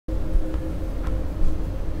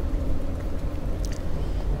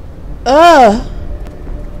Ugh!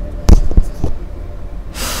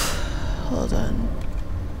 Hold on.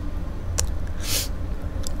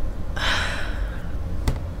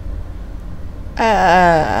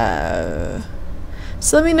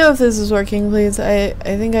 So let me know if this is working, please. I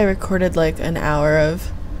think I recorded like an hour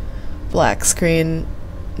of black screen.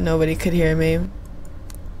 Nobody could hear me.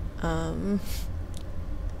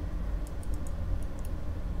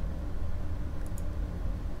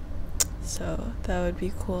 So that would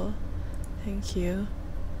be cool. Thank you.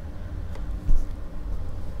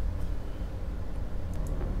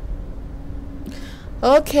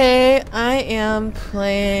 Okay, I am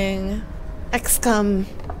playing XCOM,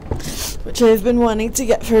 which I've been wanting to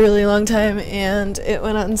get for a really long time, and it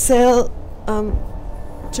went on sale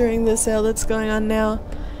during the sale that's going on now.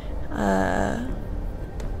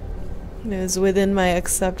 It was within my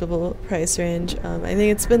acceptable price range. I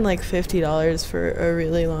think it's been like $50 for a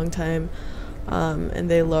really long time, and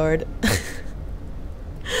they lowered.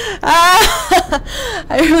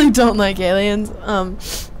 I really don't like aliens.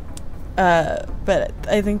 But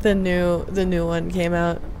I think the new one came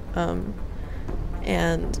out,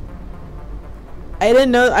 and I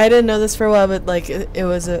didn't know this for a while, but like it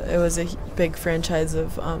was a big franchise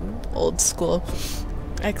of old school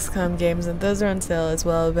XCOM games, and those are on sale as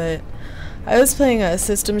well. But I was playing a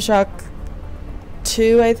System Shock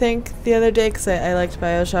 2, I think, the other day, because I liked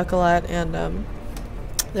BioShock a lot, and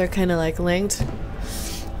they're kind of like linked.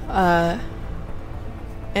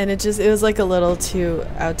 And it was like a little too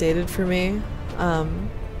outdated for me.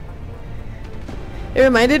 It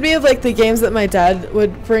reminded me of like the games that my dad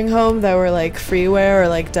would bring home that were like freeware or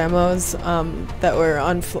like demos that were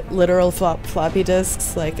on literal floppy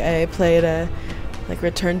disks. Like I played like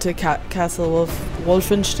Return to Castle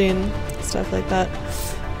Wolfenstein, stuff like that.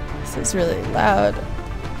 This is really loud.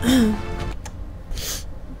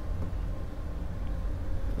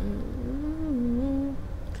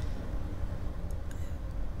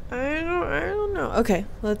 I don't know. Okay,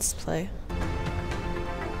 let's play.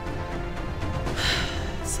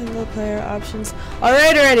 Single player options.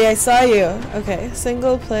 Alright already, I saw you. Okay,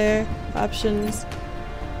 single player options.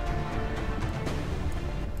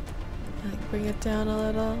 Like bring it down a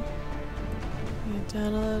little. Bring it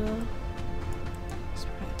down a little. Just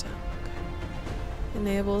bring it down. Okay.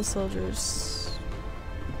 Enable soldiers.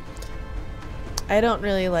 I don't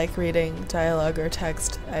really like reading dialogue or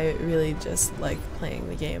text. I really just like playing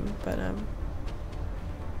the game, but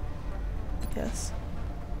yes.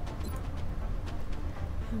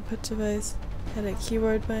 Input device, edit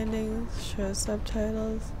keyboard bindings, show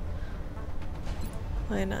subtitles.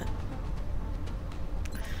 Why not?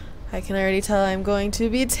 I can already tell I'm going to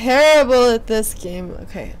be terrible at this game.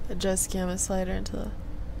 Okay, adjust gamma slider until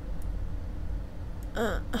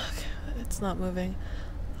okay, it's not moving.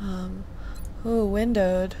 Oh,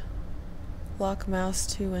 windowed. Lock mouse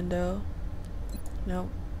to window.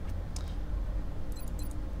 No.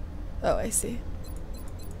 Oh, I see.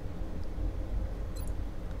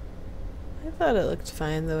 I thought it looked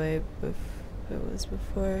fine the way it was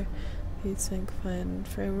before. VSync fine.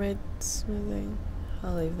 Frame rate smoothing.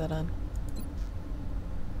 I'll leave that on.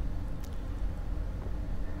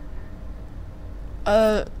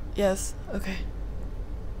 Yes. Okay.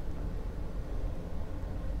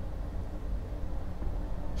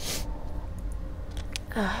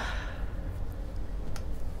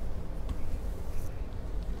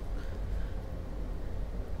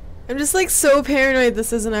 I'm just like so paranoid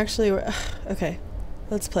this isn't actually okay,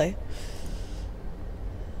 let's play.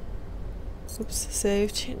 Oops,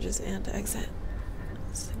 save, changes, and exit.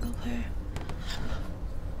 Single player.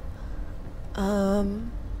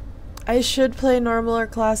 I should play normal or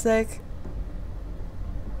classic,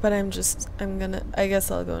 but I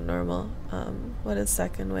guess I'll go normal. What is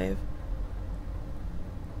second wave?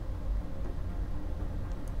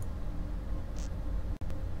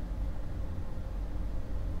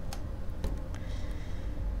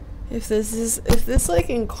 If this like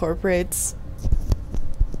incorporates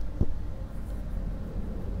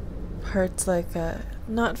parts like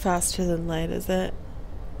not faster than light, is it?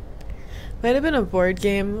 Might have been a board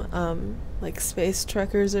game, like Space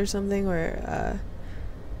Truckers or something, where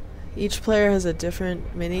each player has a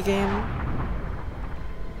different mini game.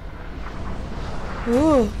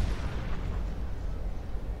 Ooh.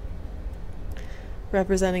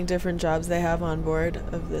 Representing different jobs they have on board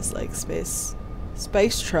of this like space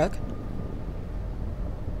truck.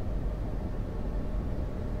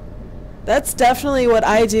 That's definitely what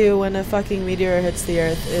I do when a fucking meteor hits the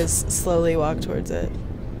earth, is slowly walk towards it.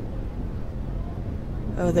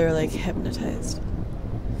 Oh, they're like hypnotized.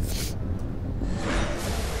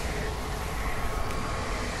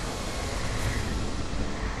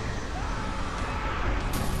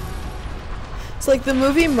 It's like the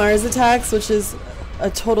movie Mars Attacks, which is a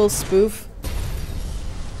total spoof,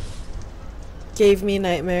 gave me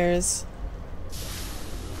nightmares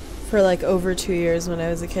for like over 2 years when I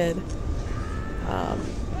was a kid.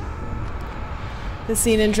 The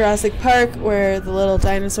scene in Jurassic Park where the little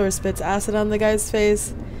dinosaur spits acid on the guy's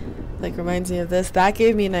face, like, reminds me of this. That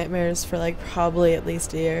gave me nightmares for like probably at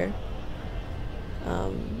least a year.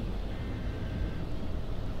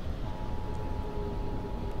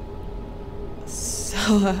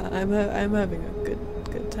 So I'm having a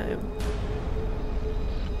good time.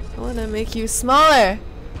 I want to make you smaller.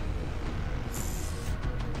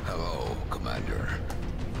 Hello, Commander.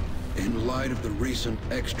 In light of the recent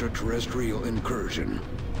extraterrestrial incursion,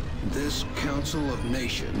 this Council of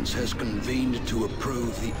Nations has convened to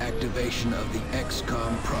approve the activation of the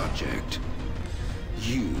XCOM project.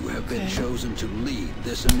 You have been chosen to lead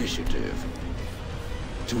this initiative,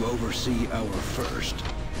 to oversee our first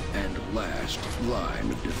and last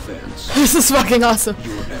line of defense. This is fucking awesome.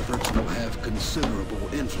 Your efforts will have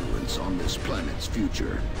considerable influence on this planet's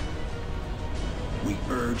future. We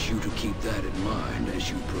urge you to keep that in mind as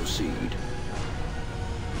you proceed.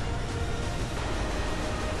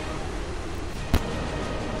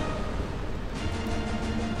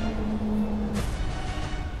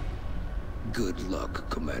 Good luck,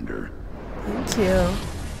 Commander. Thank you.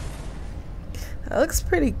 That looks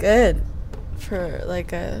pretty good for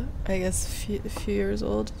like a, I guess, a few years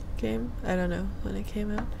old game. I don't know when it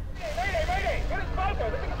came out.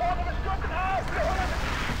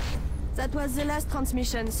 That was the last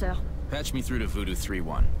transmission, sir. Patch me through to Voodoo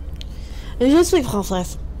 3-1. Je suis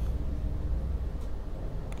française.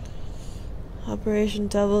 Operation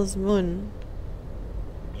Devil's Moon.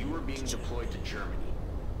 You were being deployed to Germany.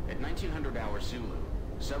 At 1900 hours Zulu,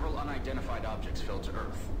 several unidentified objects fell to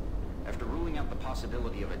Earth. After ruling out the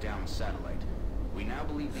possibility of a downed satellite, we now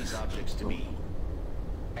believe these objects to be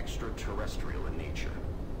extraterrestrial in nature.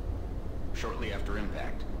 Shortly after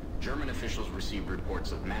impact, German officials received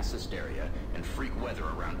reports of mass hysteria and freak weather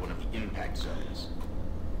around one of the impact zones.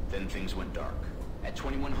 Then things went dark. At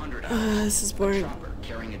 2100 hours, this is boring. a chopper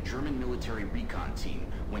carrying a German military recon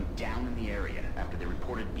team went down in the area after they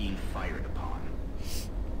reported being fired upon.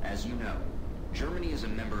 As you know, Germany is a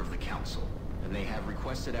member of the Council, and they have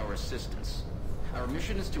requested our assistance. Our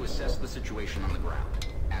mission is to assess the situation on the ground,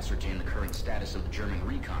 ascertain the current status of the German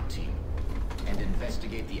recon team, and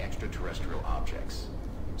investigate the extraterrestrial objects.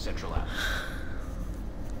 Central out.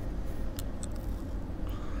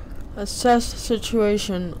 Assess the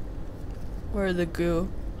situation where the goo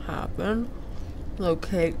happened.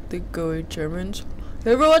 Locate the gooey Germans.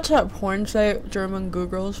 You ever watch that porn site, German Goo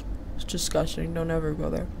Girls? It's disgusting. Don't ever go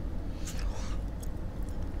there.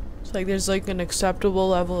 It's like there's like an acceptable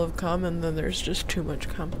level of cum, and then there's just too much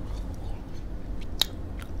cum.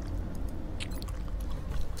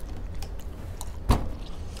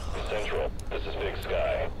 Central, this is Big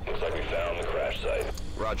Sky. Looks like we found the crash site.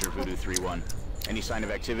 Roger, Voodoo 3-1. Any sign of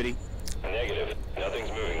activity? Negative. Nothing's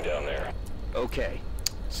moving down there. Okay.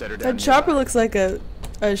 Set her down. That chopper looks like a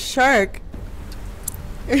shark.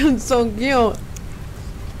 It's so cute.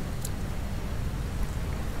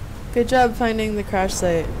 Good job finding the crash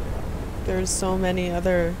site. There's so many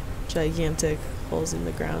other gigantic holes in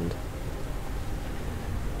the ground.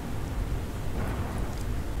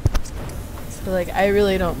 So like, I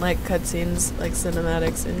really don't like cutscenes, like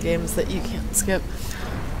cinematics in games that you can't skip.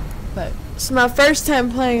 But it's my first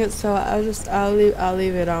time playing it, so I'll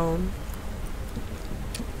leave it on.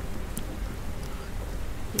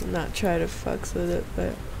 Not try to fucks with it,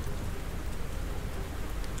 but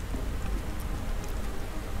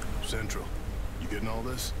Central, you getting all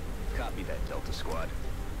this? Copy that, Delta Squad.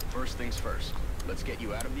 First things first, let's get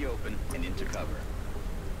you out of the open and into cover.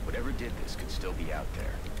 Whatever did this could still be out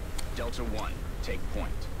there. Delta 1, take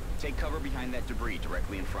point. Take cover behind that debris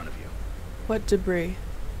directly in front of you. what debris?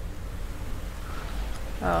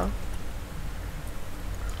 Oh.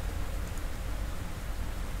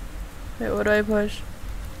 Wait, what do I push?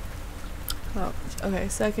 Oh, okay,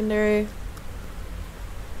 secondary.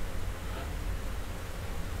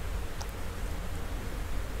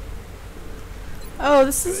 Oh,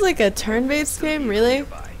 this is like a turn-based game, really?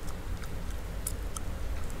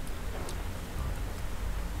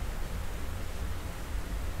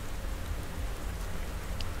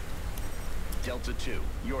 Delta 2,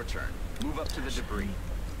 your turn. Move up to the debris.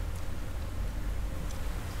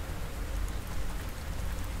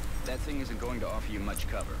 That thing isn't going to offer you much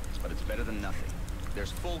cover, but it's better than nothing.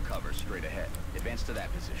 There's full cover straight ahead. Advance to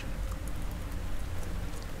that position.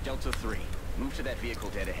 Delta 3, move to that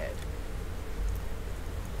vehicle dead ahead.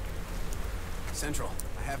 Central,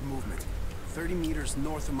 I have movement. 30 meters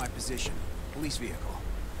north of my position. Police vehicle.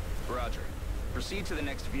 Roger. Proceed to the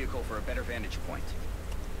next vehicle for a better vantage point.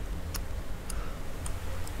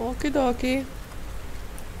 Okie dokie.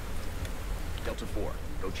 Delta 4,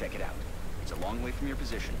 go check it out. It's a long way from your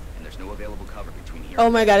position, and there's no available cover between here Oh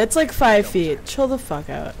and my there. god, it's like 5 Double feet. time. Chill the fuck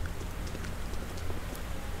out.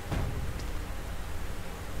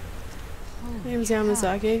 Name's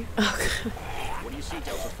Yamazaki. Oh, god. What do you see,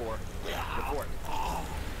 Delta 4? Report.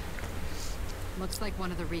 Looks like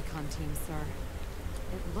one of the recon teams, sir.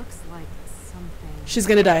 It looks like something... She's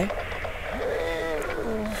gonna die. Is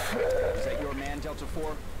that your man, Delta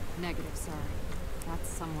 4? Negative, sir. That's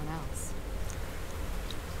someone else.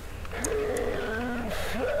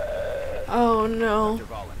 Oh no.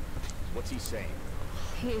 Dr. Valen, what's he saying?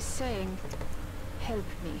 He is saying, help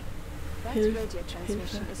me. That Help- radio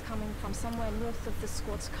transmission is coming from somewhere north of the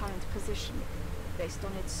squad's current position. Based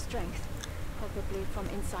on its strength, probably from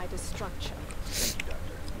inside a structure. Thank you,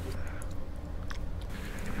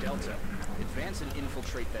 Doctor. Delta, advance and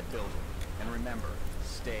infiltrate that building. And remember,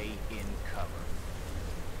 stay in cover.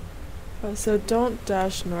 Oh, so don't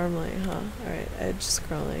dash normally, huh? Alright, edge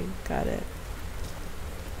scrolling. Got it.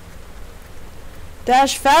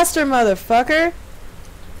 Dash faster, motherfucker!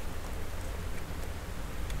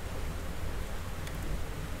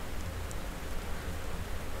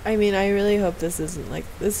 I mean, I really hope this isn't like,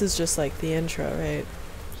 this is just like the intro, right?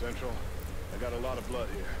 Central, I got a lot of blood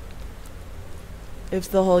here. If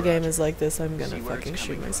the whole game is like this, I'm gonna See where it's fucking shoot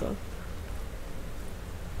coming from. myself.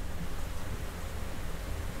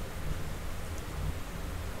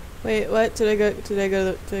 Wait, what? Did I go to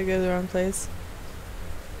the wrong place?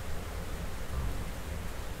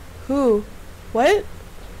 Who? What?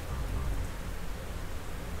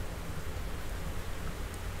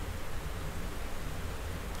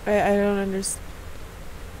 I don't understand.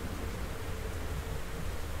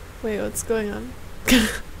 Wait, what's going on?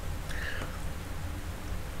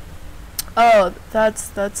 Oh, that's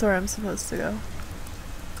where I'm supposed to go.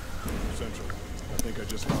 Central, I think I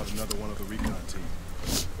just found another one of the recon team.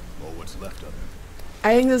 Or what's left of him.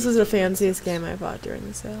 I think this is the fanciest game I bought during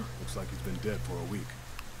the sale. Looks like he's been dead for a week.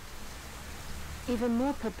 Even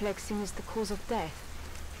more perplexing is the cause of death.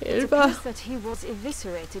 It Hilfe! appears that he was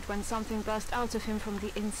eviscerated when something burst out of him from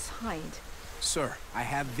the inside. Sir, I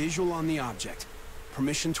have visual on the object.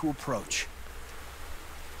 Permission to approach.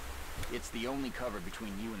 It's the only cover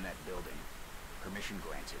between you and that building. Permission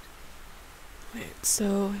granted. Wait,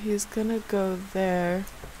 so he's gonna go there.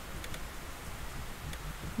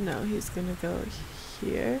 No, he's gonna go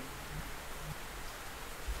here.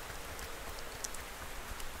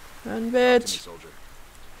 Run, Talk to me, bitch! soldier.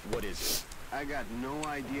 What is it? I got no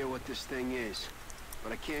idea what this thing is,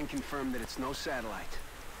 but I can confirm that it's no satellite.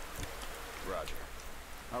 Roger.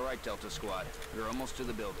 All right, Delta Squad. You're almost to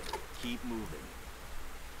the building. Keep moving.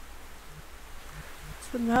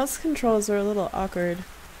 The mouse controls are a little awkward.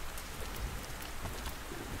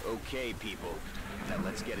 Okay, people. Now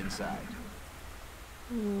let's get inside.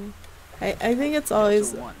 I think it's always...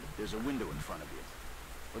 Delta 1, there's a window in front of you.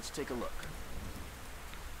 Let's take a look.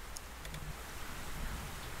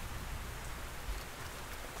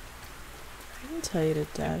 I can tell you to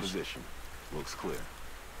dash. Position. Looks clear.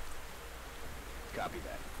 Copy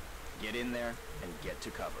that. Get in there and get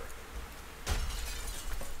to cover.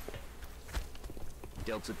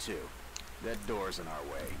 Delta 2, that door's in our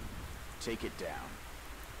way. Take it down.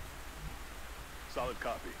 Solid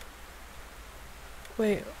copy.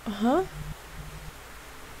 Wait, huh?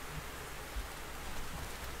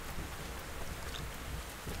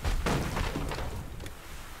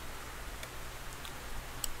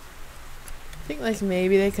 I think like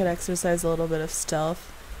maybe they could exercise a little bit of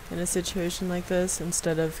stealth in a situation like this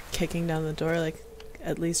instead of kicking down the door, like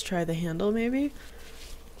at least try the handle maybe?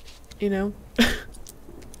 You know?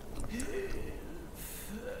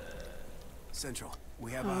 Central,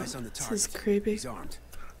 we have eyes on the target. This is creepy. He's armed.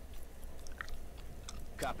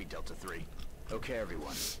 Copy, Delta 3. Okay,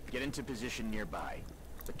 everyone. Get into position nearby,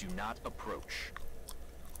 but do not approach.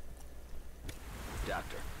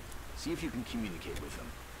 Doctor, see if you can communicate with him.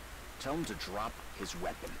 Tell him to drop his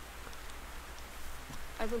weapon.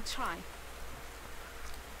 I will try.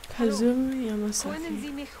 Kazumi Können Yamasaki.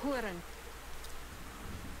 Sie mich hören?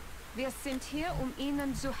 Wir sind hier,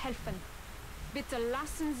 Ihnen zu helfen. Bitte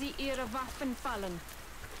lassen Sie Ihre Waffen fallen.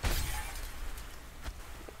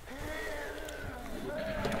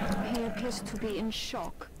 He appears to be in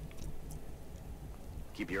shock.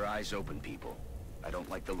 Keep your eyes open, people. I don't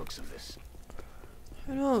like the looks of this.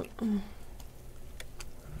 I don't...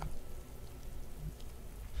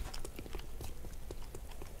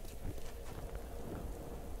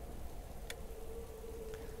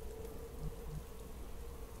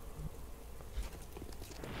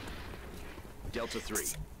 Delta 3,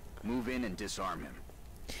 move in and disarm him.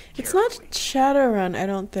 It's Carefully. not Shadowrun, I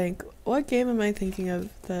don't think. What game am I thinking of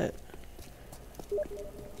that...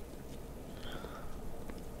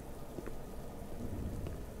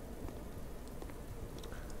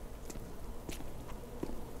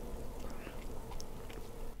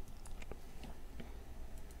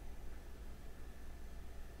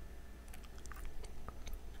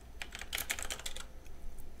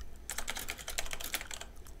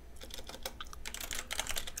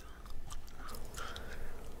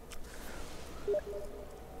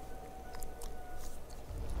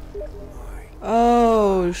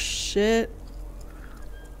 Oh, shit.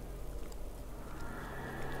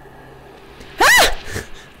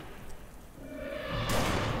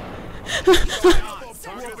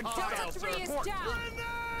 Delta 3 is down!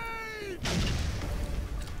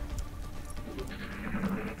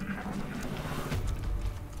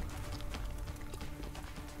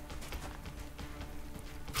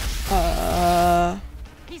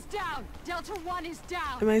 He's down! Delta 1 is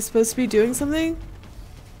down! Am I supposed to be doing something?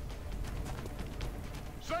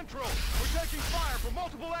 Central, we're taking fire from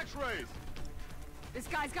multiple X-rays. This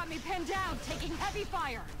guy's got me pinned down, taking heavy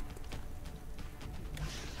fire!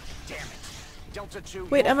 Damn it. Delta 2,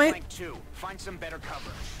 Wait, am I... flank 2. Find some better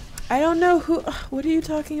cover. I don't know who... What are you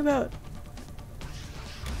talking about?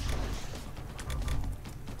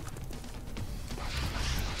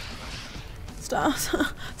 Stop.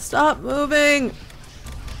 Stop moving!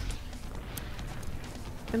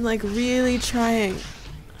 I'm like really trying.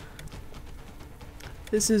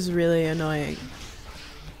 This is really annoying.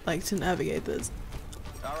 Like to navigate this.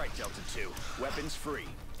 Alright, Delta 2. Weapons free.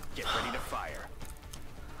 Get ready to fire.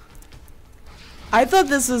 I thought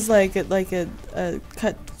this was like a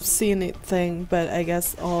cut scene thing, but I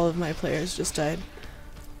guess all of my players just died.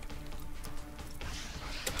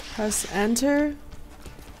 Press enter.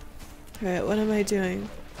 Alright, what am I doing?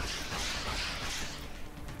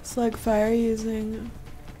 Slug fire using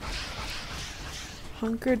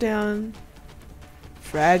hunker down.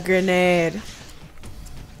 Frag grenade.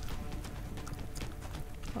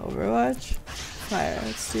 Overwatch. Fire,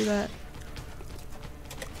 let's do that.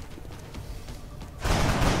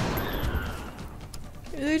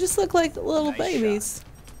 They just look like little Nice babies. Shot.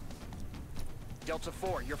 Delta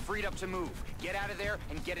 4, you're freed up to move. Get out of there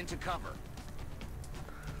and get into cover.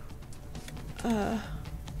 Now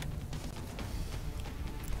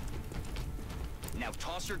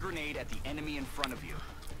toss your grenade at the enemy in front of you.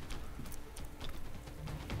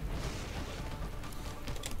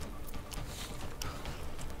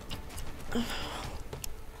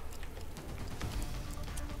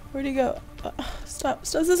 Where'd he go? Stop,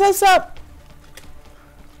 stop, stop, stop!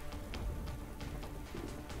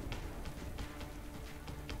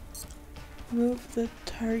 Move the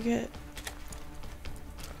target.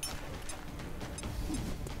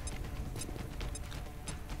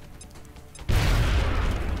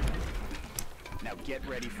 Now get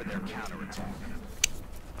ready for their counterattack.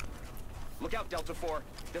 Look out, Delta 4.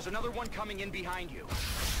 There's another one coming in behind you.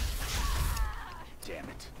 Damn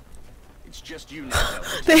it. It's just you now,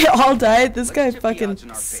 Delta 2. They all died? This guy Let's tip the fucking odds in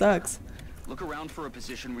our sucks. favor. Look around for a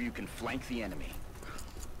position where you can flank the enemy.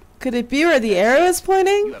 Could it be where the arrow is You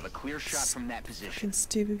pointing? have a clear shot from that position. Fucking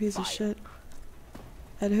stupid piece of Fire. shit.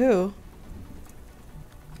 At who?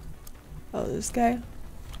 Oh, this guy?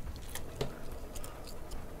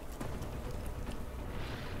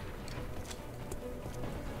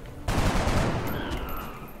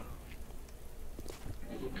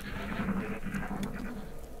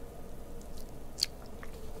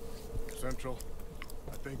 Central,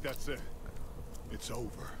 I think that's it. It's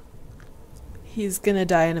over. He's gonna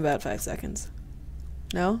die in about 5 seconds.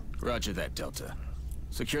 No? Roger that, Delta.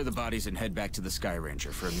 Secure the bodies and head back to the Sky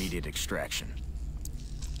Ranger for immediate extraction.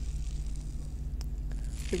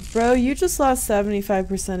 Like, bro, you just lost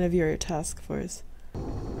 75% of your task force.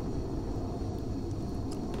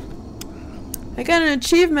 I got an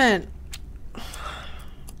achievement!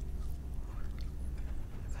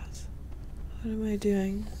 What am I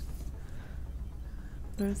doing?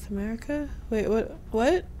 North America? Wait, what?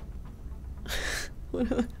 What? what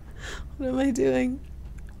am I doing?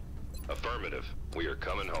 Affirmative. We are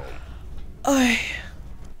coming home. Oi.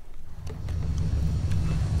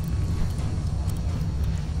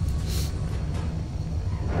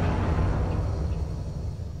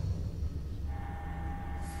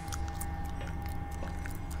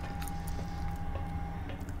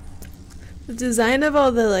 The design of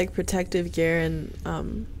all the like protective gear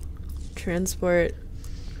and transport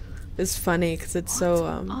is funny because it's so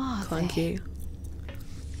clunky.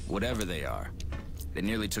 Whatever they are, they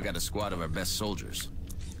nearly took out a squad of our best soldiers.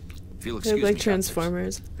 If you'll They're excuse like me,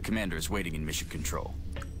 Transformers. Doctors, the commander is waiting in mission control.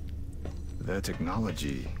 Their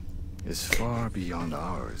technology is far beyond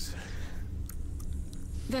ours.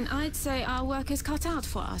 Then I'd say our work is cut out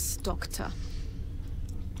for us, Doctor.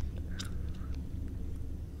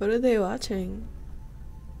 What are they watching?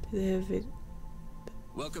 Do they have it?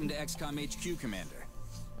 Welcome to XCOM HQ, Commander.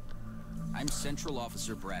 I'm Central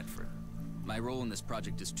Officer Bradford. My role in this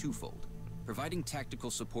project is twofold: providing tactical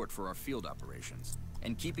support for our field operations,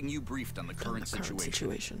 and keeping you briefed on the current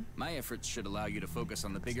situation. My efforts should allow you to focus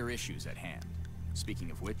on the bigger issues at hand. Speaking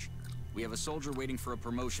of which, we have a soldier waiting for a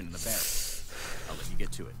promotion in the barracks. I'll let you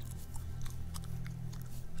get to it.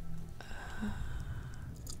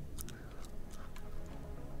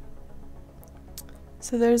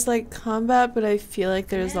 So there's like combat, but I feel like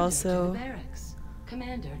there's Commander also to the barracks.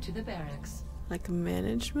 Commander to the barracks. like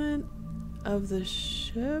management of the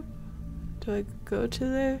ship. Do I go to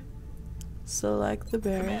there? Select the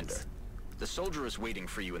barracks. Commander, the soldier is waiting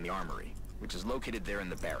for you in the armory, which is located there in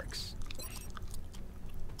the barracks.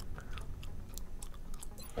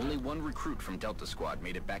 Only one recruit from Delta Squad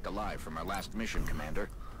made it back alive from our last mission, Commander.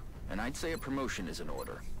 And I'd say a promotion is in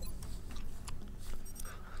order.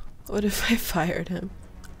 What if I fired him?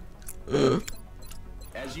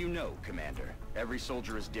 As you know, Commander, every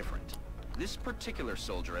soldier is different. This particular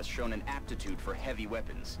soldier has shown an aptitude for heavy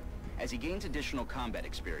weapons. As he gains additional combat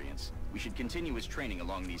experience, we should continue his training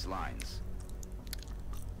along these lines.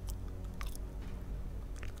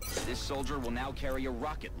 This soldier will now carry a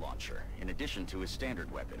rocket launcher, in addition to his standard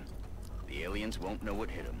weapon. The aliens won't know what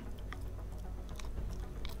hit him.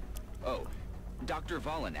 Oh, Dr.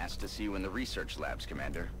 Valen asked to see you in the research labs,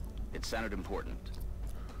 Commander. It sounded important.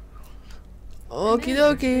 Okie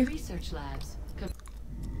Commander to dokie. the research labs.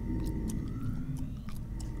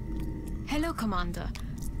 Hello, Commander.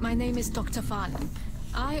 My name is Dr. Valen.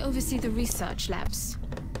 I oversee the research labs.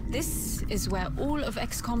 This is where all of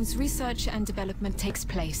XCOM's research and development takes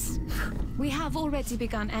place. We have already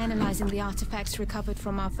begun analyzing the artifacts recovered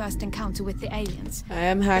from our first encounter with the aliens. I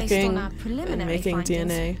am Based hacking on our and preliminary making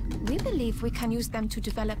findings, DNA. we believe we can use them to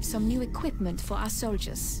develop some new equipment for our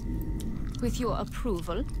soldiers. With your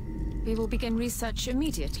approval, we will begin research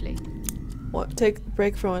immediately. What? Take a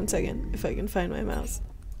break for 1 second, if I can find my mouse.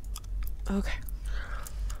 Okay.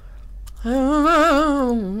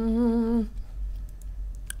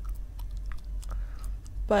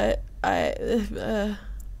 But I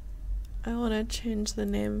want to change the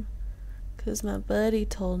name because my buddy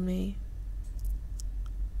told me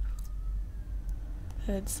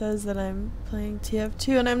that it says that I'm playing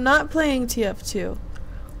TF2 and I'm not playing TF2.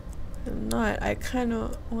 I'm not. I kind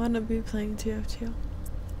of want to be playing TF2.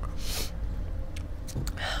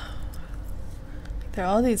 There are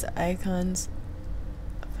all these icons.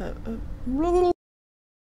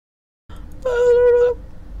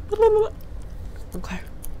 Okay.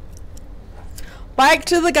 Back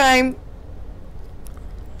to the game.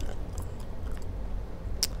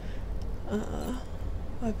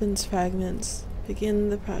 Weapons fragments. Begin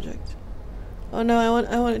the project. Oh no, I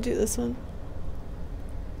want to do this one.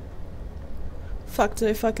 Fuck, did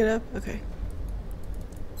I fuck it up? Okay.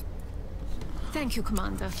 Thank you,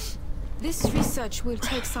 Commander. This research will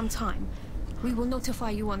take some time. We will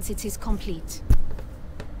notify you once it is complete.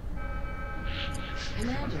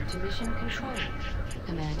 Commander to mission control.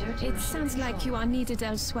 Commander to It mission sounds like control. you are needed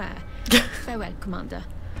elsewhere. Farewell, Commander.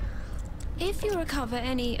 If you recover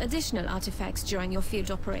any additional artifacts during your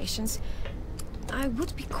field operations, I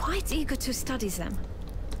would be quite eager to study them.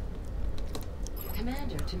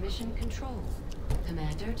 Commander to mission control.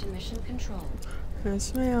 Commander to mission control.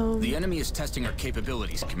 That's my own. The enemy is testing our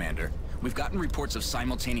capabilities, Commander. We've gotten reports of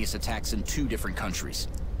simultaneous attacks in 2 different countries.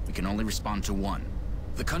 We can only respond to one.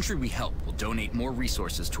 The country we help will donate more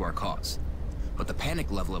resources to our cause. But the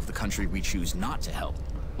panic level of the country we choose not to help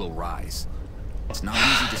will rise. It's not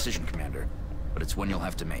an easy decision, Commander, but it's one you'll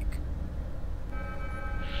have to make.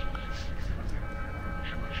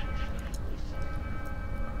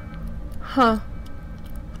 Huh.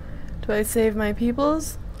 Do I save my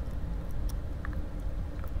peoples?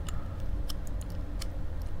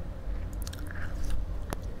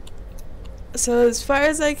 So as far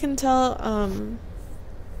as I can tell,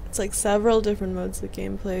 it's like several different modes of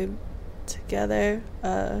gameplay together.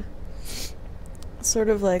 Sort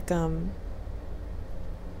of like,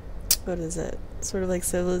 what is it? Sort of like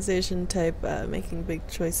Civilization type, making big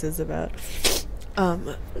choices about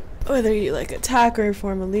whether you like attack or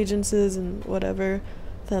form allegiances and whatever.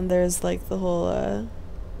 Then there's like the whole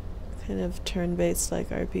kind of turn-based like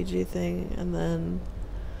RPG thing, and then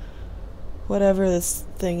whatever this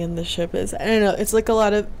thing in the ship is. I don't know. It's like a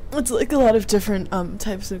lot of different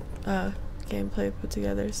types of gameplay put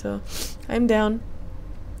together, so I'm down.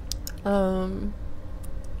 I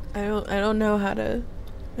don't know how to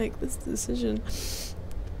make this decision.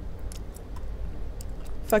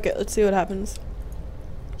 Fuck it, let's see what happens.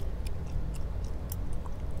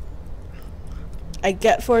 I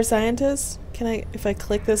get 4 scientists. Can I, if I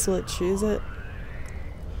click this, will it choose it?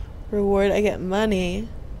 Reward, I get money.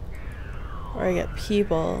 Or I get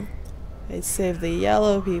people. I save the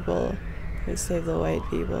yellow people. I save the white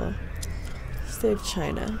people. Save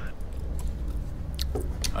China.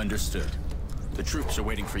 Understood. The troops are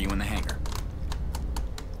waiting for you in the hangar.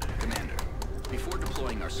 Commander, before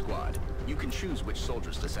deploying our squad, you can choose which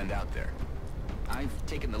soldiers to send out there. I've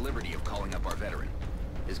taken the liberty of calling up our veteran.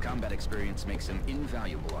 His combat experience makes him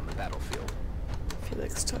invaluable on the battlefield.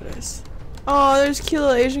 Felix Torres. Oh, there's cute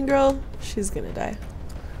little Asian girl. She's gonna die.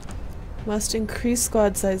 Must increase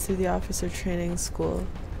squad size through the officer training school.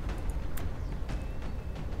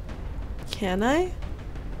 Can I?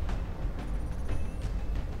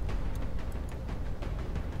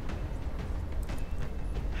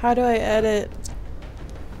 How do I edit?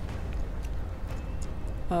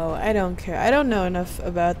 Oh, I don't care. I don't know enough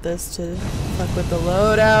about this to fuck with the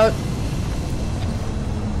loadout.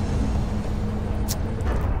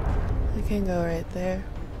 I can go right there.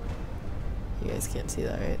 You guys can't see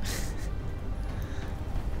that, right?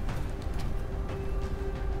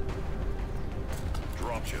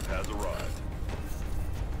 Dropship has arrived.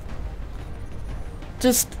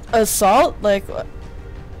 Just assault? Like what?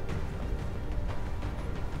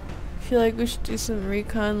 I feel like we should do some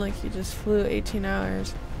recon like you just flew 18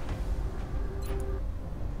 hours.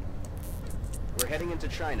 We're heading into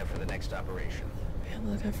China for the next operation.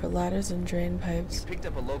 I'm looking for ladders and drain pipes. We picked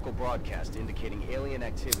up a local broadcast indicating alien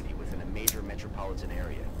activity within a major metropolitan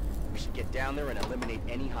area. We should get down there and eliminate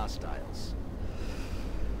any hostiles.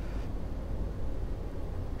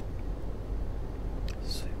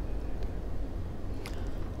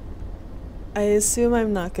 I assume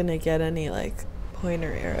I'm not gonna get any like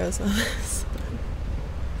pointer arrows on this.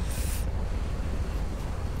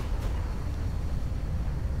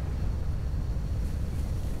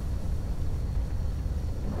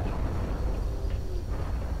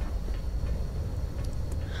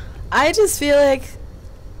 I just feel like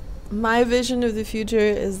my vision of the future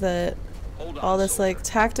is that all this like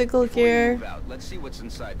tactical gear Let's see what's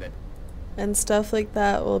inside that. and stuff like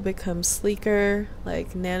that will become sleeker,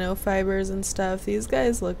 like nanofibers and stuff. These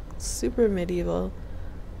guys look super medieval.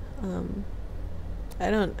 I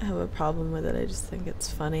don't have a problem with it. I just think it's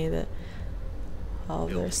funny that all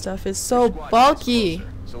of their stuff is so bulky.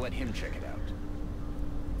 So let him check it out.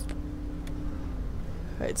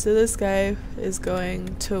 Right, so this guy is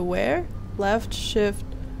going to where? Left, shift,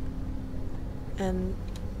 and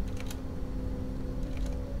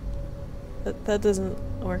that doesn't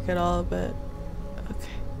work at all, but okay.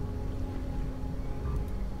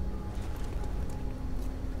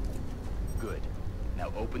 Good.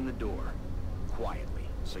 Now open the door quietly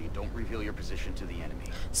so you don't reveal your position to the enemy.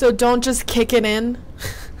 So don't just kick it in.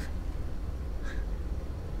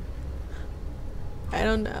 I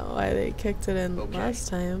don't know why they kicked it in last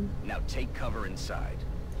time. Now take cover inside.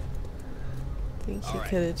 I think you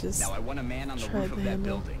could have just now I want a man on the roof of that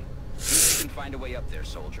building. See if you can find a way up there,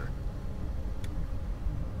 soldier.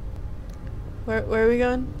 Where are we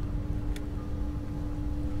going?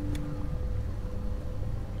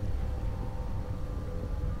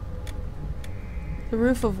 The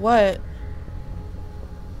roof of what?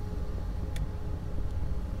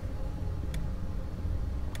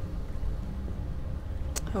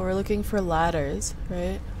 Oh, we're looking for ladders,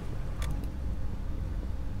 right?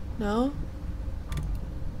 No?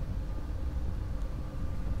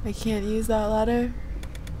 I can't use that ladder?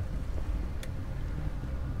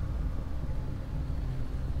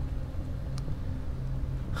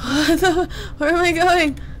 Where am I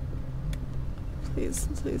going?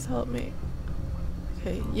 Please help me.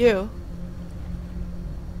 Okay, you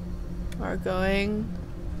are going.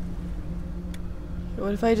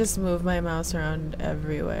 What if I just move my mouse around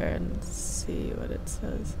everywhere and see what it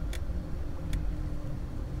says?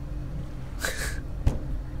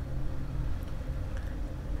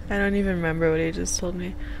 I don't even remember what he just told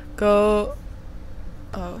me. Go.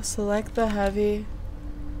 Oh, select the heavy.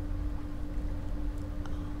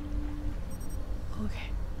 Okay.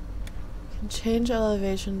 You can change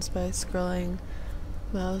elevations by scrolling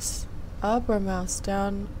mouse up or mouse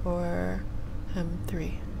down or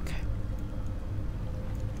M3. Okay.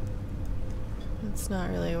 It's not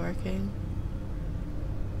really working.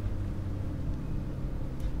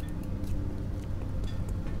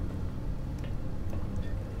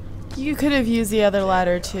 You could have used the other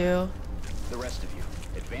ladder too. The rest of you,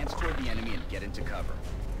 advance Advance toward the enemy and get into cover.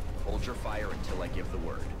 Hold your fire until I give the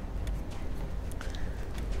word.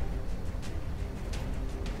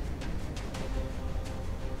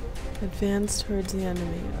 Advance towards the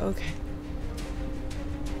enemy. Okay.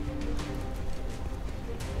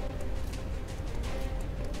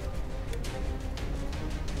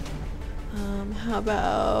 How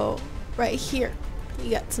about right here? You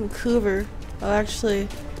got some cover. Oh, actually,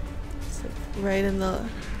 it's like right in the.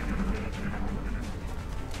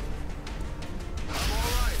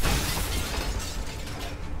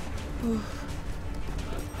 Oof.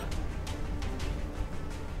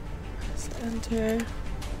 Press enter.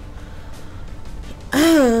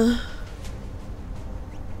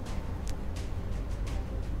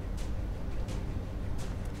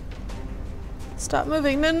 Stop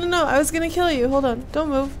moving. No, no, no. I was gonna kill you. Hold on. Don't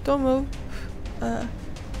move. Don't move.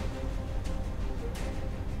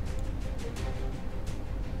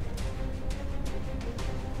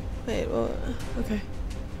 Wait, well, okay.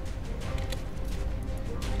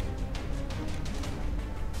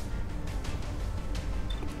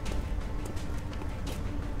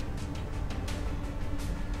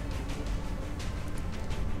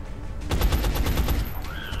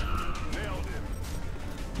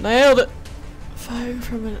 Nailed it! Firing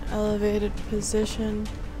from an elevated position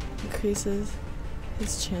increases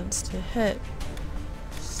his chance to hit.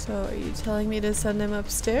 So are you telling me to send him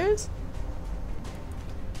upstairs?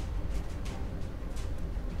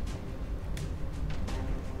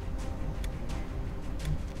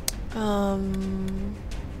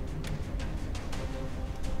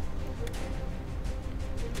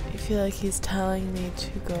 I feel like he's telling me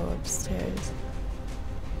to go upstairs.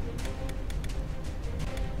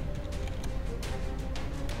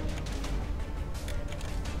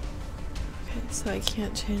 So I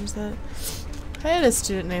can't change that. I had a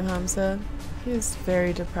student named Hamza. He was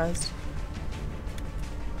very depressed.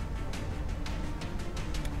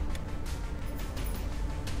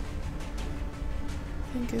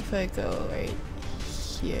 I think if I go right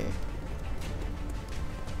here.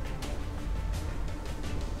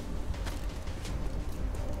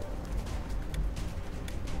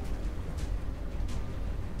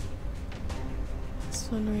 This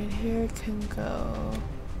one right here can go.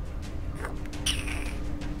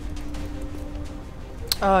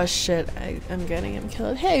 Oh shit, I'm getting him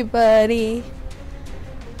killed. Hey buddy!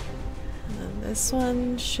 And then this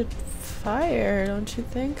one should fire, don't you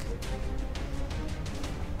think?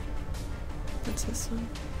 What's this one?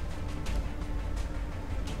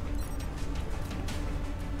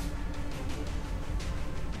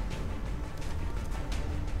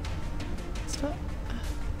 Stop.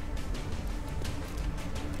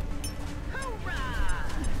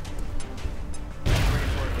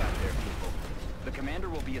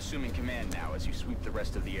 Assuming command now as you sweep the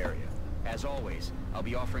rest of the area. As always, I'll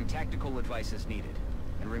be offering tactical advice as needed.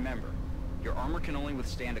 And remember, your armor can only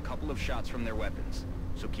withstand a couple of shots from their weapons,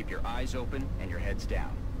 so keep your eyes open and your heads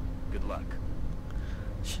down. Good luck.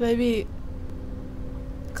 Should I be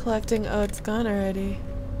collecting? Oh, it's gone already.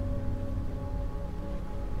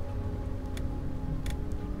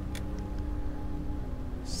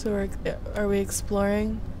 So are we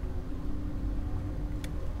exploring?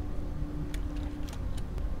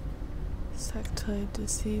 Sectoid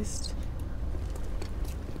deceased.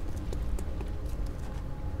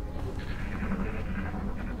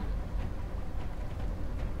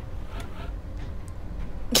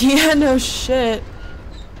 Yeah, no shit.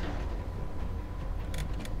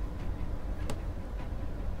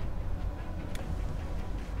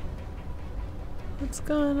 What's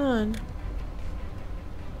going on?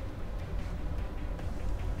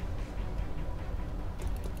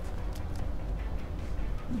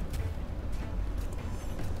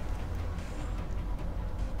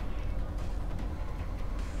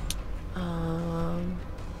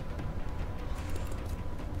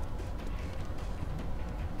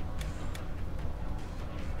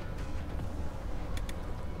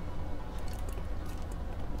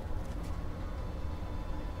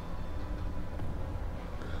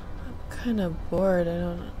 Kind of bored. I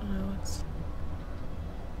don't know what's.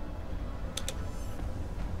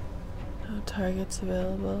 No targets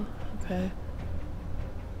available. Okay.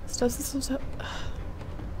 Stuff systems. I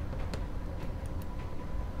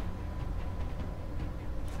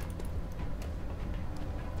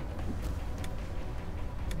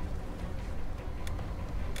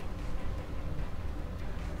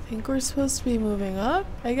think we're supposed to be moving up,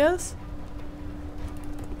 I guess.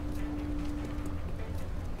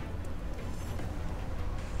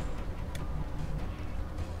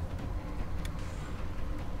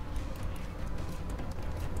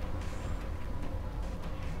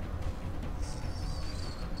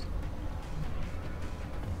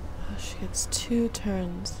 It's 2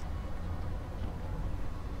 turns.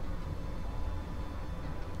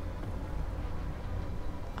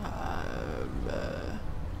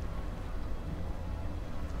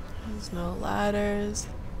 There's no ladders.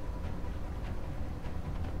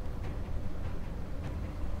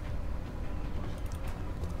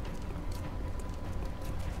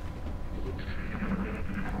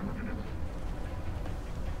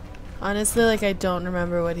 Honestly, like, I don't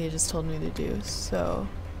remember what he just told me to do, so...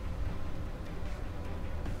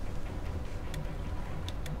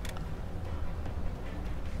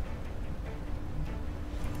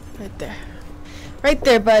 Right there. Right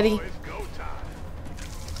there, buddy.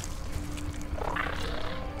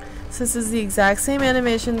 So this is the exact same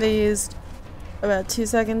animation they used about 2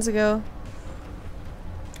 seconds ago.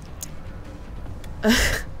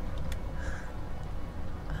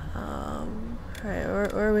 Right,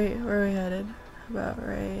 where are we headed? About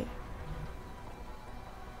right.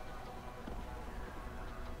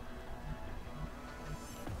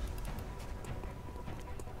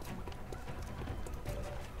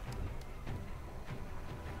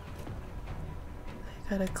 I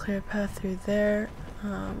got a clear path through there.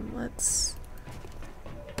 Let's...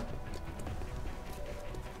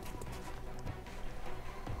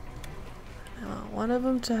 I want one of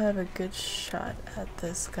them to have a good shot at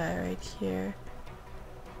this guy right here.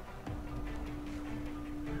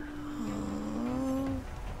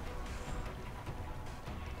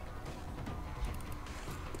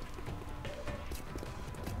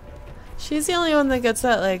 She's the only one that gets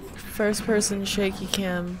that, like, first-person shaky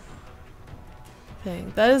cam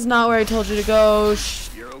thing. That is not where I told you to go.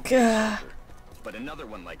 You're okay, but another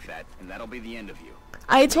one like that, and that'll be the end of you.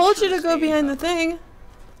 I told you to go behind the thing.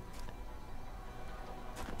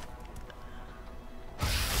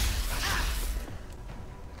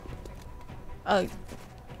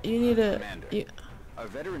 You need a... Commander, our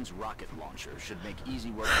veteran's rocket launcher should make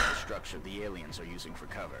easy work of the structure the aliens are using for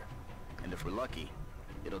cover. And if we're lucky,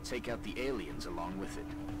 it'll take out the aliens along with it.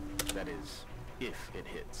 That is, if it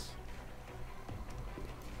hits.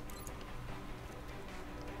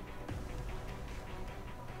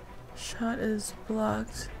 Shot is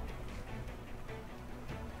blocked.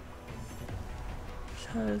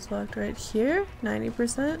 Shot is blocked right here,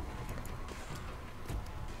 90%.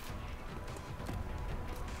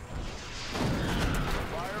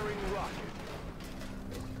 Firing rocket.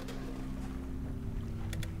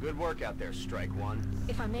 Good work out there, Strike One.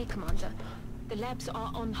 If I may, Commander, the labs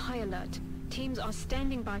are on high alert. Teams are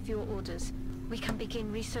standing by for your orders. We can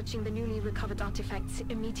begin researching the newly recovered artifacts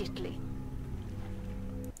immediately.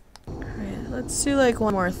 Alright, let's do like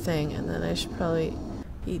one more thing and then I should probably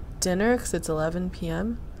eat dinner because it's 11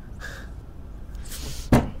 p.m.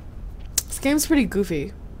 This game's pretty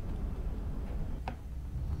goofy.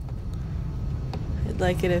 I'd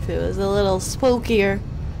like it if it was a little spookier.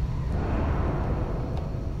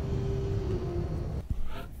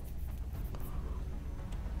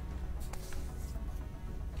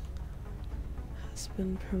 Has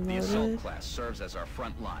been promoted. The assault class serves as our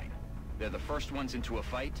front line. They're the first ones into a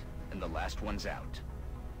fight and the last ones out.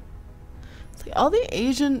 It's like all the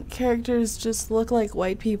Asian characters just look like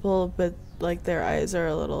white people, but like their eyes are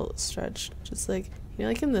a little stretched. Just like, you know,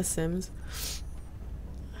 like in The Sims.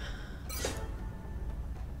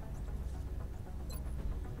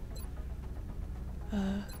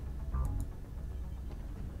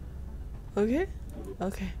 Okay.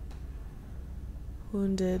 Okay.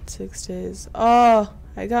 Wounded, 6 days. Oh,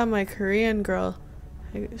 I got my Korean girl.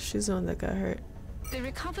 She's the one that got hurt. The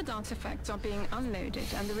recovered artifacts are being unloaded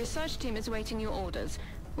and the research team is waiting your orders.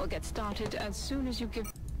 We'll get started as soon as you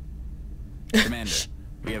give... Commander,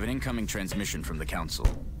 we have an incoming transmission from the Council.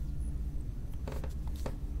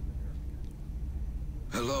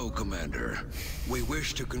 Hello, Commander. We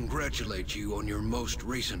wish to congratulate you on your most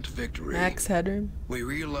recent victory. Max headroom. We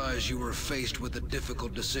realize you were faced with a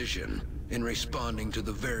difficult decision in responding to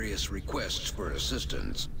the various requests for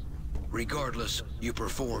assistance. Regardless, you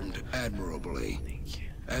performed admirably. Thank you.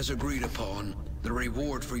 As agreed upon, the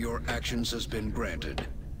reward for your actions has been granted.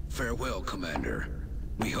 Farewell, Commander.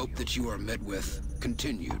 We hope that you are met with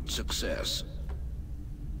continued success.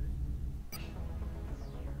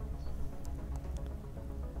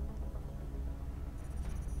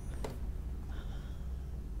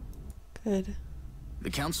 Good.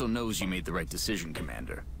 The Council knows you made the right decision,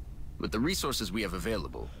 Commander. With the resources we have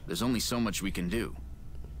available, there's only so much we can do.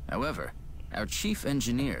 However, our chief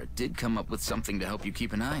engineer did come up with something to help you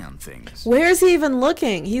keep an eye on things. Where is he even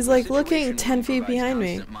looking? He's like looking 10 feet behind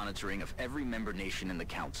me. Constant monitoring of every member nation in the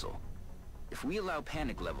Council. If we allow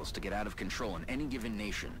panic levels to get out of control in any given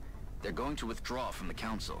nation, they're going to withdraw from the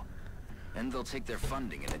Council. and they'll take their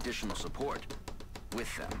funding and additional support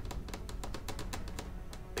with them.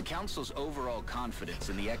 The Council's overall confidence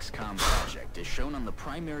in the XCOM project is shown on the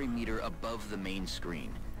primary meter above the main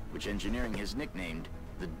screen, which engineering has nicknamed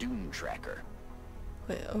the Doom Tracker.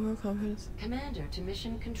 Wait, overconfidence. Commander to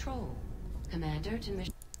mission control. Commander to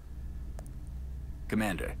mission...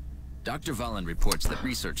 Commander, Dr. Vahlen reports that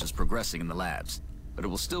research is progressing in the labs, but it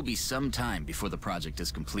will still be some time before the project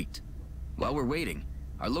is complete. While we're waiting,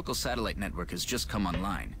 our local satellite network has just come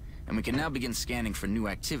online, and we can now begin scanning for new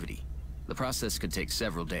activity. The process could take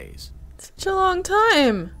several days. Such a long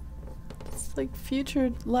time! It's like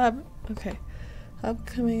future lab... Okay.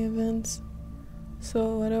 Upcoming events.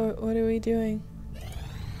 So what are we doing?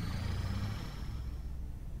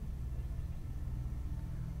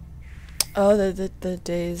 Oh, the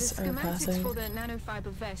days are passing. The schematics for the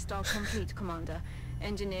nanofiber vest are complete, Commander.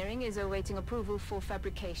 Engineering is awaiting approval for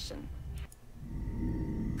fabrication.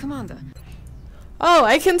 Commander. Oh,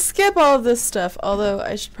 I can skip all of this stuff, although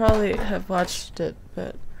I should probably have watched it,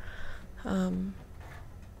 but I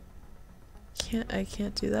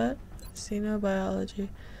can't do that. Xenobiology.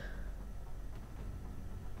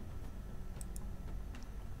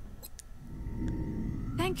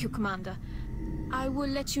 Thank you, Commander. I will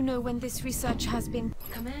let you know when this research has been...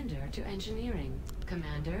 Commander to engineering.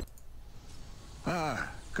 Commander.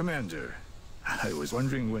 Ah, Commander. I was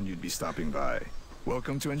wondering when you'd be stopping by.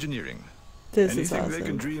 Welcome to engineering. This is Anything awesome. they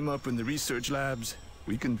can dream up in the research labs,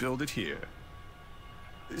 we can build it here.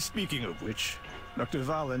 Speaking of which, Dr.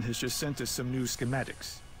 Vahlen has just sent us some new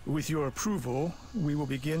schematics. With your approval, we will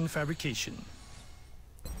begin fabrication.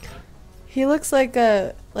 He looks like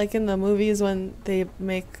in the movies when they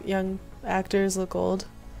make young actors look old.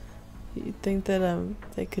 You'd think that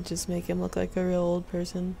they could just make him look like a real old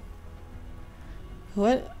person.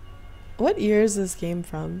 What year is this game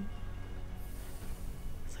from?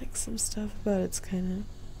 It's like some stuff about it's kind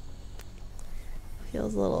of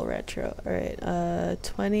feels a little retro. All right,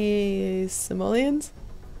 20 simoleons.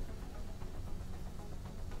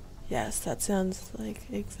 Yes, that sounds like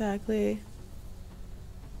exactly.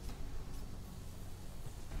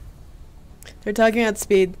 They're talking about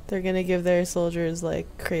speed. They're gonna give their soldiers like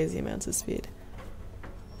crazy amounts of speed.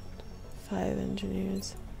 5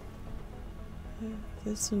 engineers.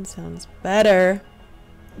 This one sounds better.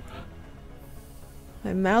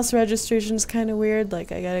 My mouse registration's kind of weird.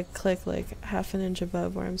 Like I gotta click like half an inch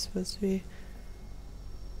above where I'm supposed to be.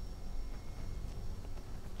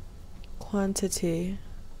 Quantity.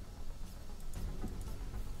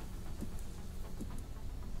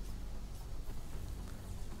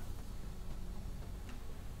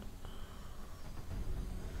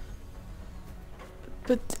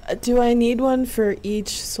 But do I need one for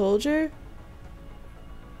each soldier?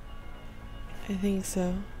 I think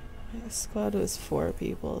so. My squad was 4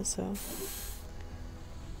 people, so.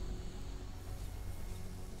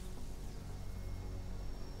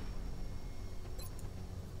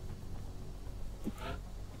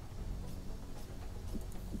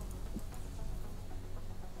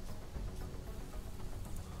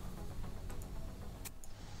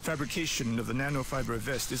 Fabrication of the nanofiber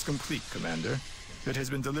vest is complete, Commander. It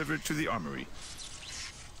has been delivered to the armory.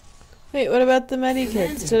 Wait, what about the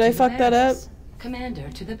medikits? Did I fuck that up?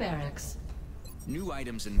 Commander to the barracks. New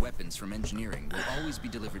items and weapons from engineering will always be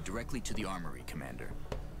delivered directly to the armory, Commander.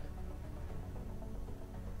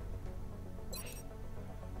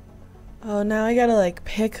 Oh, now I gotta like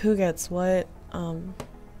pick who gets what. Alright,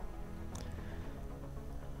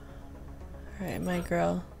 my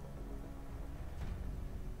girl.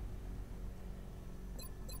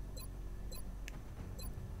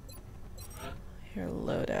 Your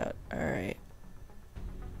loadout. Alright.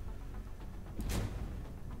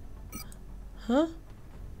 Huh?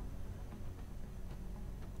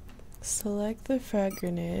 Select the frag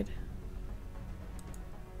grenade.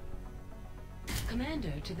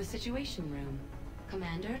 Commander to the situation room.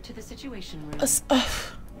 Commander to the situation room.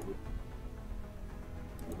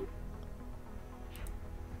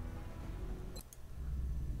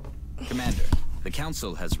 Commander, the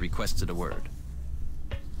Council has requested a word.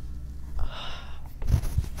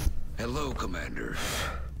 Hello, Commander.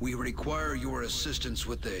 We require your assistance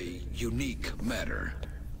with a unique matter.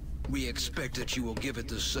 We expect that you will give it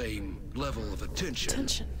the same level of attention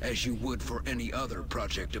as you would for any other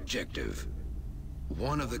project objective.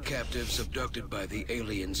 One of the captives abducted by the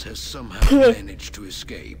aliens has somehow managed to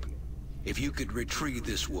escape. If you could retrieve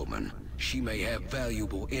this woman, she may have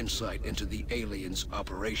valuable insight into the aliens'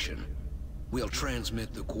 operation. We'll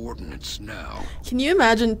transmit the coordinates now. Can you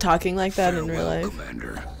imagine talking like that in real life?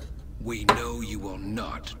 Commander. We know you will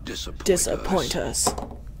not disappoint us.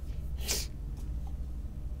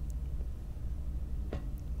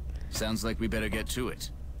 Sounds like we better get to it.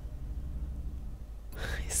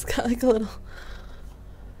 He's got like a little...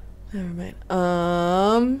 Never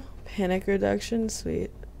mind. Panic reduction, sweet.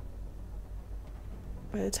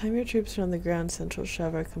 By the time your troops are on the ground, Central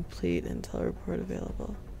Shove are complete until report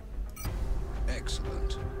available.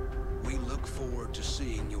 Excellent. We look forward to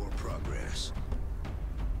seeing your progress.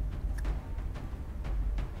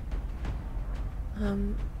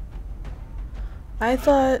 I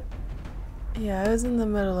thought... Yeah, I was in the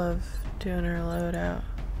middle of doing her loadout.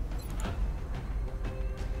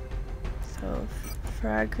 So,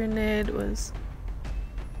 frag grenade was...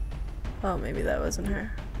 Oh, maybe that wasn't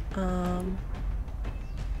her.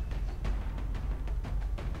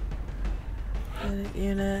 Edit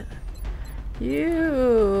unit.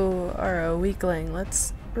 You are a weakling.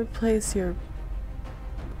 Let's replace your...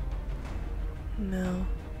 No.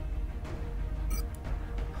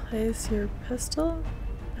 Place your pistol?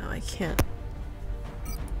 No, I can't.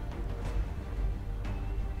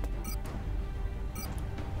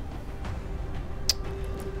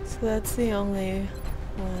 So that's the only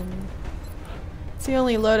one. It's the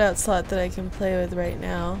only loadout slot that I can play with right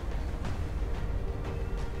now.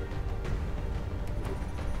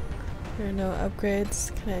 There are no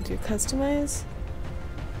upgrades. Can I do customize?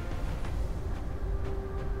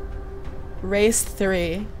 Race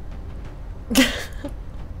 3.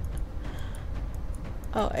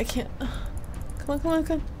 Oh, I can't. Come on, come on,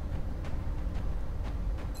 come on.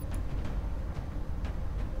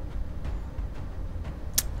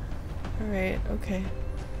 Alright, okay.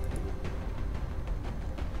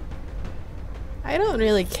 I don't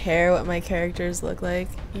really care what my characters look like,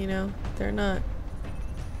 you know? They're not...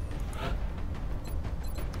 I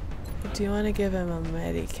do want to give him a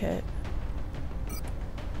medikit.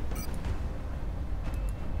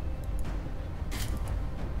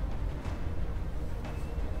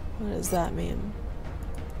 What does that mean?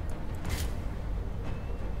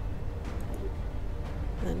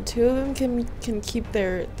 And two of them can keep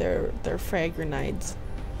their frag grenades.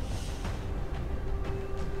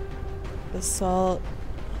 Assault.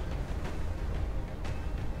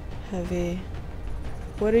 Heavy.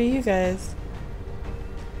 What are you guys?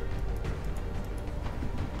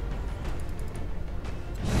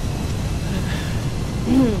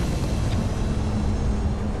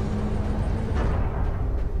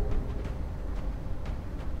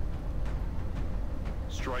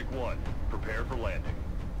 Strike one. Prepare for landing.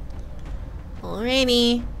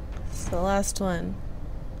 Alrighty. It's the last one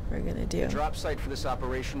we're gonna do. The drop site for this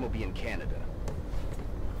operation will be in Canada.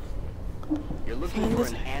 You're looking for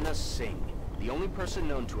an Anna Singh, the only person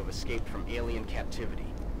known to have escaped from alien captivity.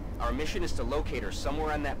 Our mission is to locate her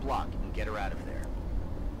somewhere on that block and get her out of there.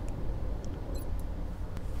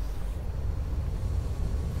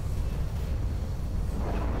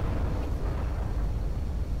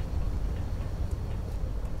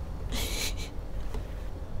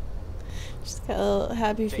 She's got a little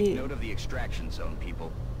happy feet. Take note of the extraction zone,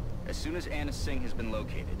 people. As soon as Anna Singh has been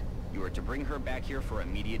located, you are to bring her back here for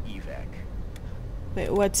immediate evac. Wait,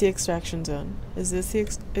 what's the extraction zone? Is this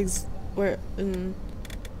the where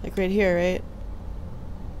like right here, right?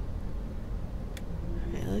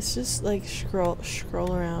 Alright, let's just like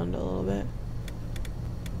scroll around a little bit.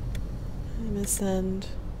 I'm gonna send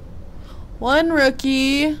one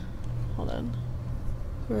rookie. Hold on.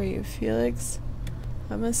 Who are you, Felix?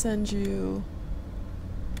 I'm gonna send you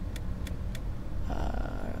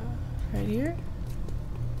right here.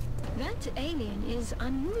 That alien is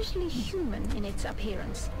unusually human in its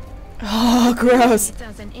appearance. Oh, gross. It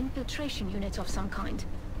as an infiltration unit of some kind.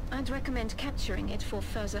 I'd recommend capturing it for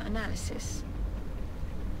further analysis.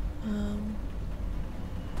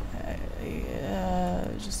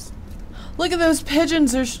 Just look at those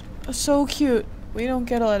pigeons. They're so cute. We don't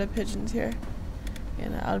get a lot of pigeons here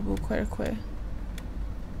in Albuquerque.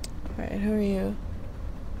 Alright, who are you?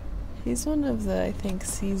 He's one of the, I think,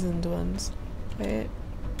 seasoned ones, right?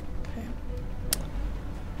 Okay.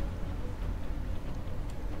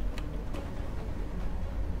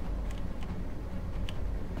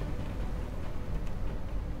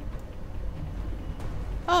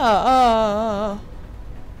 Oh.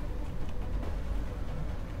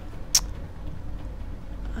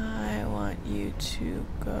 I want you to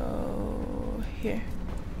go here.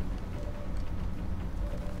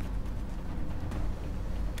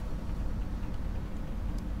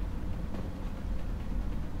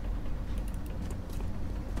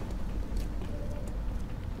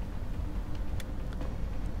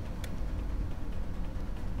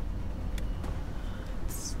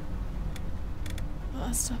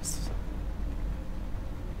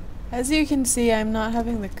 As you can see, I'm not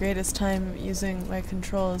having the greatest time using my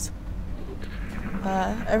controls.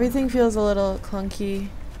 Everything feels a little clunky.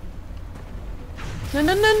 No,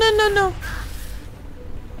 no, no, no, no, no!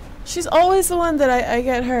 She's always the one that I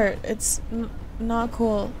get hurt. It's not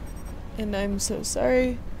cool. And I'm so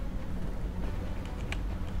sorry.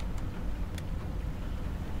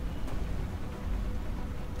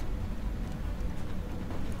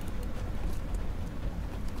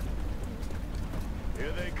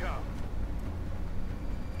 Here they come.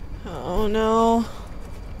 Oh no.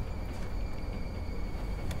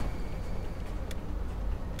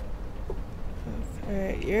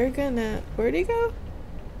 Alright, you're gonna... Where'd he go?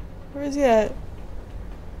 Where's he at?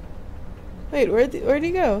 Wait, where'd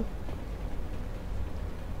he go?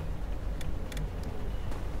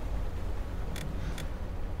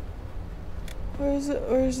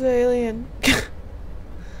 Where's the alien?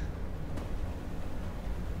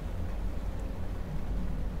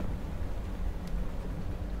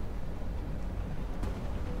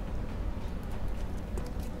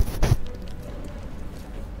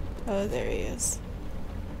 Oh, there he is.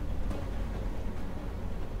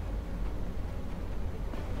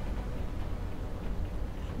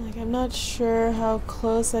 Like, I'm not sure how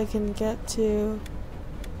close I can get to.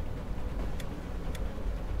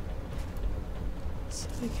 So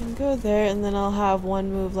I can go there and then I'll have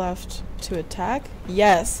one move left to attack.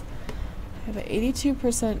 Yes! I have an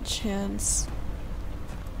 82% chance.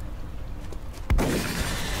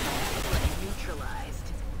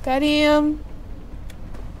 Neutralized. Got him!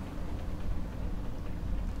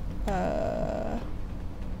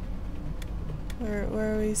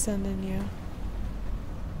 Where are we sending you?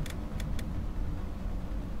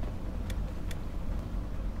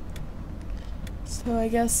 So I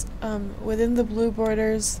guess within the blue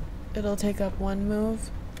borders it'll take up one move.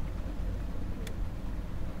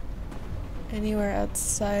 Anywhere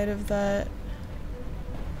outside of that,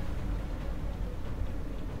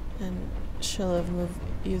 and she'll have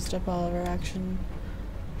used up all of her action.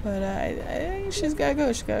 But I think she's gotta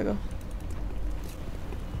go. She's gotta go.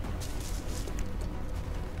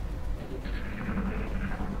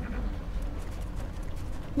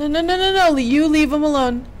 No, no, no, no, no! You leave him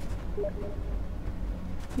alone.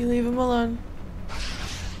 You leave him alone.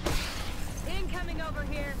 Incoming over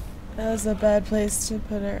here. That was a bad place to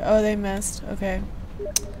put her. Oh, they missed. Okay.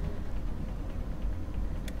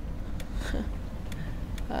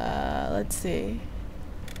 Let's see.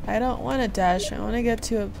 I don't want to dash. I want to get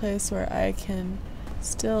to a place where I can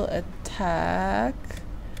still attack.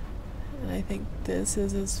 And I think this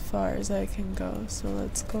is as far as I can go. So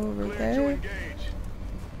let's go over there.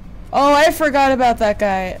 Oh, I forgot about that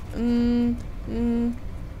guy.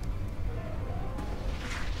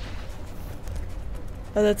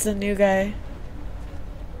 Oh, that's a new guy.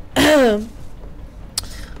 Well,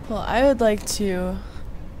 I would like to...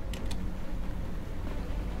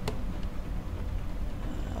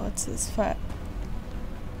 what's this fire?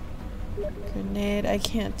 Grenade. I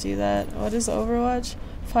can't do that. What is Overwatch?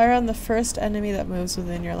 Fire on the first enemy that moves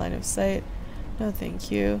within your line of sight. No, thank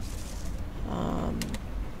you.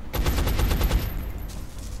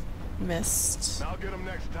 Missed. I'll get him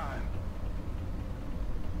next time.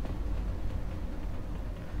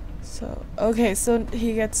 So, okay, so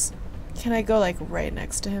he gets... Can I go, like, right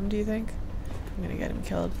next to him, do you think? I'm gonna get him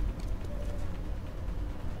killed.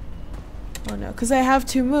 Oh no, because I have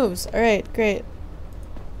 2 moves. Alright, great.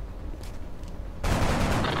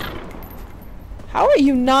 How are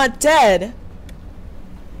you not dead?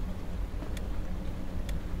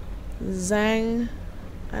 Zang.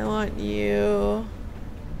 I want you.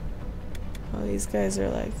 Oh, these guys are,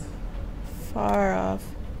 like, far off.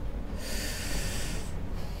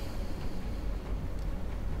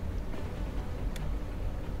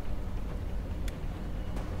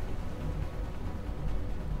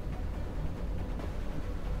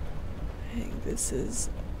 This is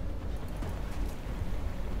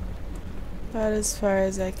about as far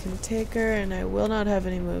as I can take her, and I will not have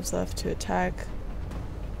any moves left to attack.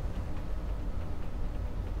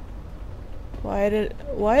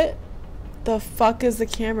 What the fuck is the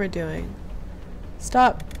camera doing?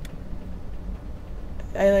 Stop.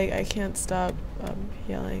 I can't stop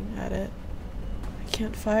yelling at it. I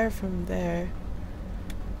can't fire from there.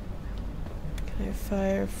 Can I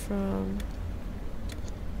fire from...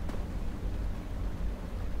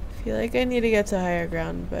 I feel like I need to get to higher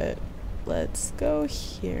ground, but let's go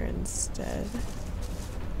here instead.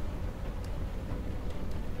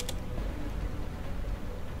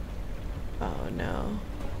 Oh no.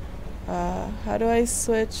 How do I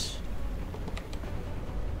switch?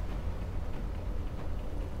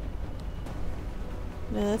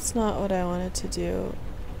 No, that's not what I wanted to do.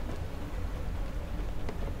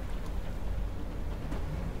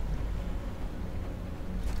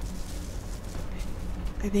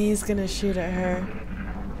 I think he's gonna shoot at her.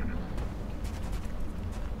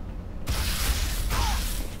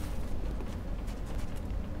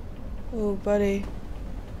 Oh, buddy.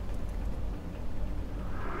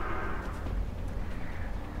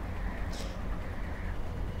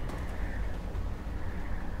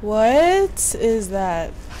 What is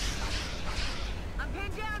that? I'm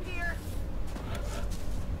pinned down here.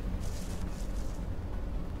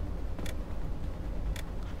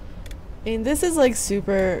 I mean, this is like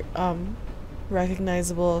super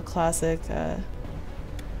recognizable classic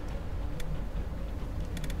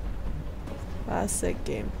classic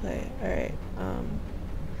gameplay. Alright,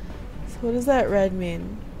 so what does that red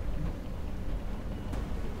mean?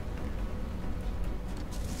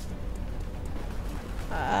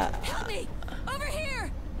 Help me! Over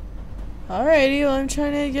here! Alrighty, well I'm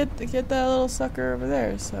trying to get that little sucker over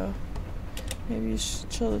there, so maybe you should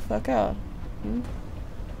chill the fuck out. Hmm?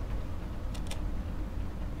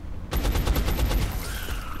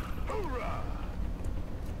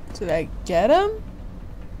 Did I get him?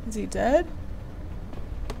 Is he dead?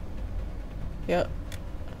 Yep.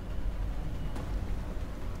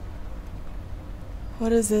 What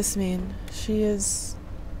does this mean? She is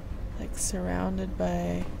like surrounded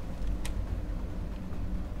by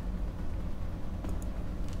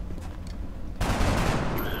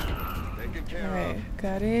Alright,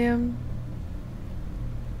 got him.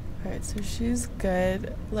 Alright, so she's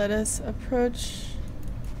good. Let us approach.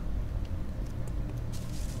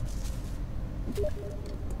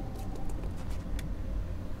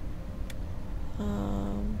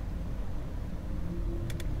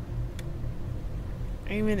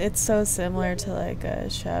 I mean, it's so similar to like a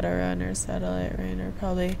Shadowrun or Satellite Rain or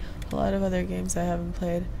probably a lot of other games I haven't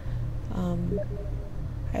played.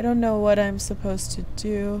 I don't know what I'm supposed to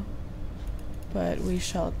do, but we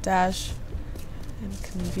shall dash and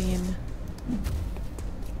convene.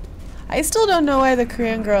 I still don't know why the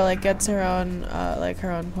Korean girl like gets her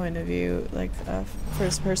own point of view, like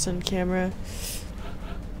first person camera.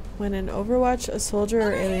 When in Overwatch, a soldier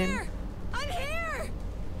or alien. I'm here!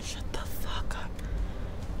 Shut the fuck up.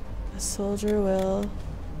 A soldier will.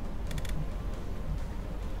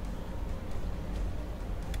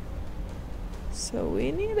 So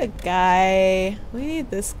we need a guy. We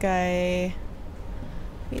need this guy.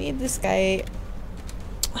 We need this guy.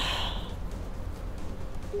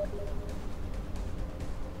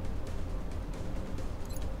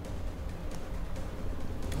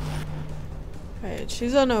 Alright,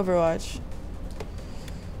 she's on Overwatch.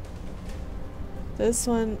 This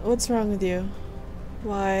one, what's wrong with you?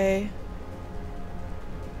 Why?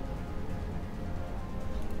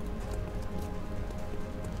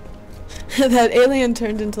 That alien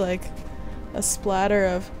turned into like a splatter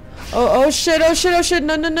of oh shit, oh shit, oh shit,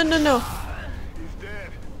 no. He's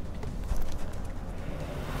dead.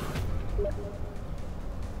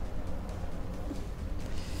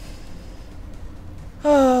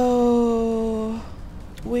 Oh,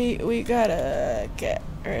 we gotta get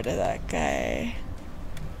rid of that guy.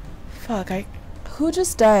 Fuck, who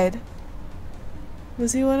just died?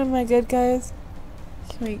 Was he one of my good guys?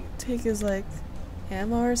 Can we take his like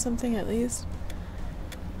ammo or something at least?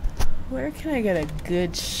 Where can I get a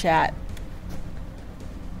good shot?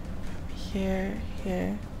 Here.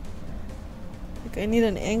 Like I need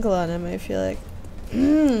an angle on him, I feel like.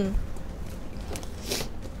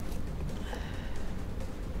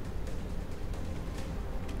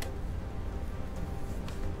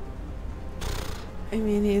 I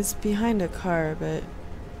mean, he's behind a car, but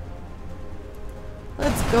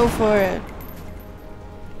let's go for it.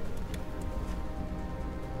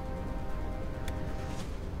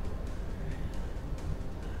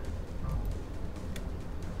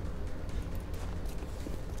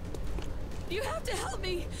 You have to help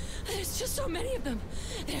me! There's just so many of them.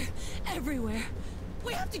 They're everywhere.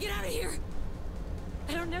 We have to get out of here!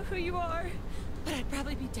 I don't know who you are, but I'd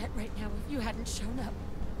probably be dead right now if you hadn't shown up.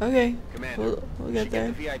 Okay, Commander, we'll get there.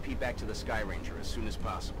 Get the VIP back to the Sky Ranger as soon as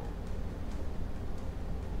possible.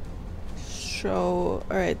 So,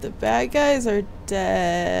 alright, the bad guys are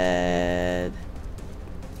dead.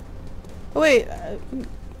 Oh wait,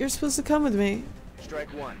 you're supposed to come with me.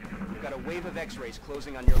 Strike one. We've got a wave of X-rays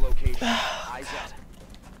closing on your location. Eyes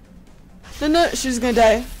up. No, she's gonna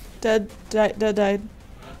die. Died.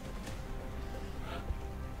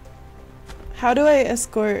 How do I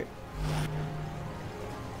escort?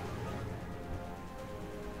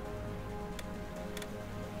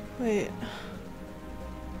 Wait.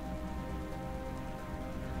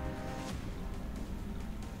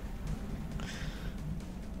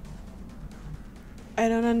 I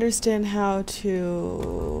don't understand how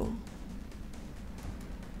to...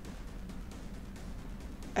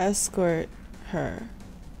 escort her.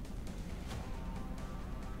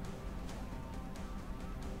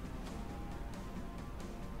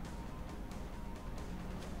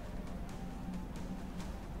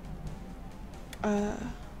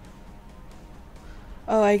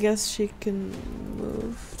 Oh, I guess she can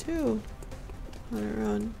move too on her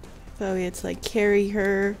own. So we had to like carry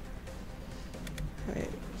her. Alright,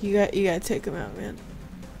 you gotta take him out, man.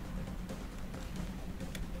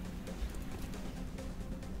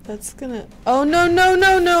 That's gonna. Oh no no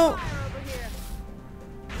no no!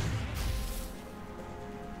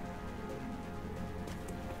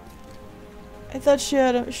 I thought she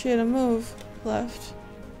had a move left.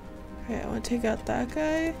 Okay, I want to take out that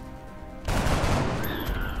guy.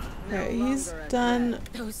 Alright, he's done.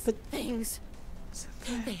 Those things.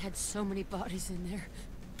 Okay. They had so many bodies in there.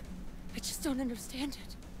 I just don't understand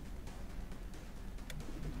it.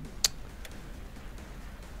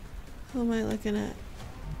 Who am I looking at?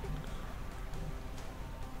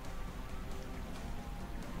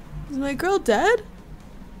 Is my girl dead?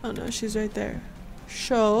 Oh no, she's right there.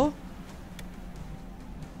 Show.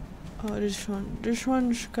 Oh, this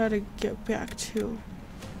one's gotta get back to.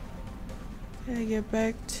 Gotta get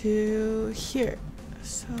back to here.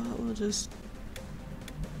 So we'll just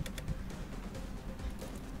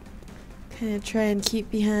kind of try and keep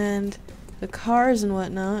behind the cars and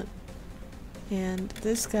whatnot. And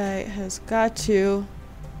this guy has got to.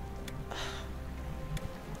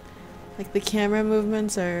 Like the camera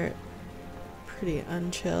movements are pretty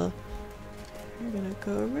unchill. We're gonna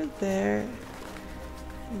go over there.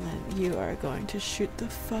 And then you are going to shoot the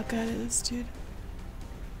fuck out of this dude.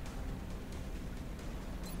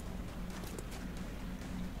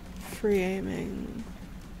 Free aiming.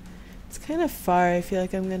 It's kind of far. I feel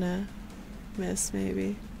like I'm gonna miss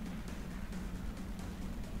maybe.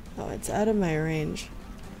 Oh, it's out of my range.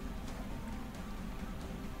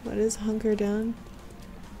 What is hunker down?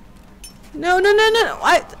 No, no, no, no, no.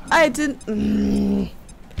 I didn't.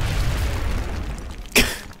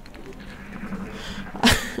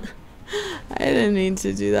 I didn't mean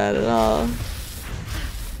to do that at all.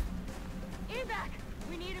 Evac!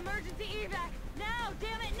 We need emergency evac! Now!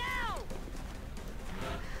 Damn it, now!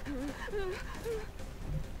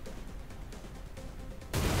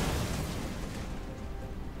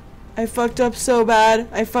 I fucked up so bad.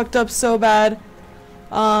 I fucked up so bad.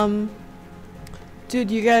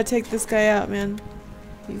 Dude, you gotta take this guy out, man.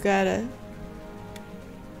 You gotta.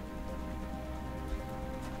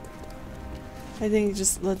 I think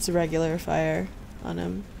just let's regular fire on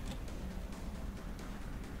him.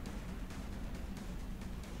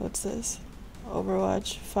 What's this?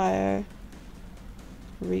 Overwatch, fire,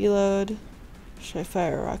 reload. Should I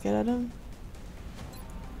fire a rocket at him?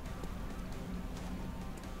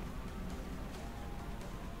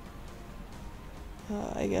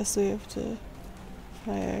 I guess we have to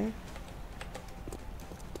fire.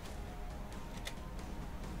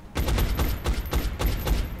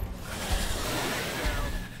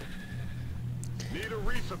 Need a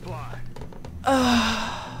resupply.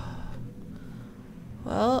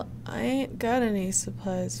 Well, I ain't got any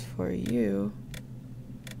supplies for you.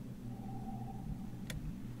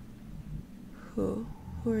 Who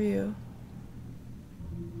are you?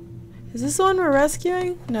 Is this the one we're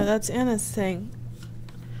rescuing? No, that's Anna's thing.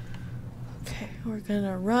 Okay, we're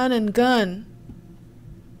gonna run and gun.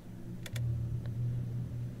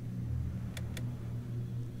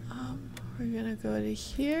 We're gonna go to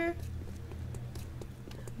here.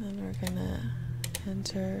 And then we're gonna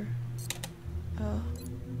enter. Oh.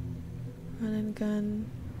 Run and gun.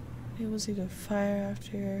 Enables you to fire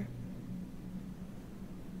after.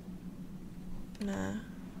 Nah.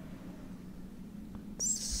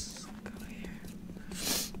 Let's go here.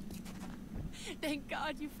 Thank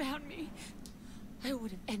God you found me. I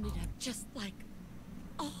would have ended up just like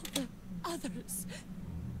all the others.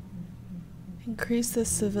 Increase the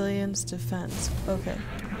civilian's defense. Okay.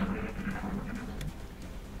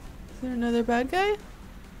 Is there another bad guy?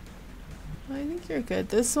 I think you're good.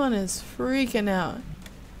 This one is freaking out.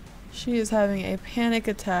 She is having a panic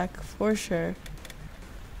attack for sure.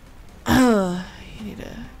 You need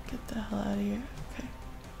to get the hell out of here. Okay.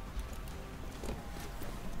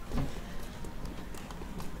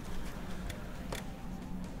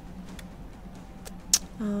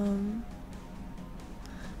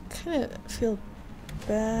 Kind of feel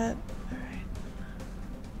bad. Alright.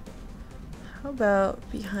 How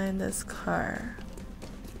about behind this car?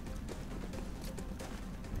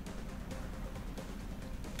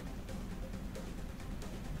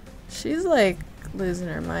 She's like losing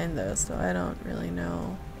her mind though, so I don't really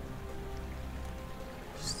know.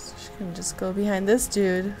 She can just go behind this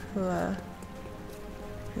dude who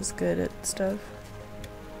is good at stuff.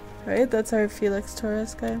 Right? That's our Felix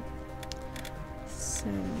Torres guy. So,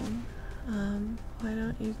 why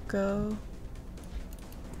don't you go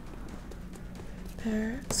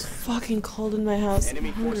there? It's fucking cold in my house.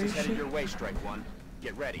 Enemy forces headed your way, Strike One.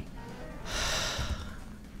 Get ready.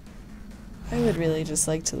 I would really just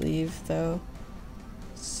like to leave, though.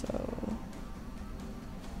 So...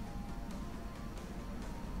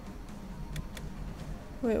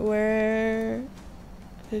 Wait, where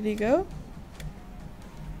did he go?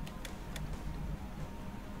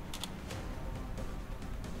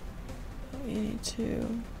 We need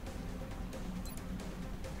to...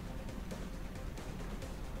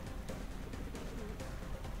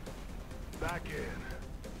 Back in.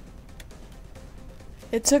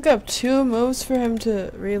 It took up 2 moves for him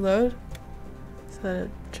to reload? Is that a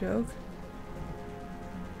joke?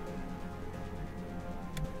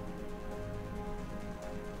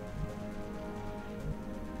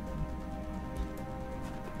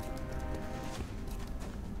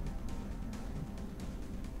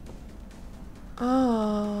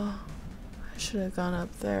 Oh, I should have gone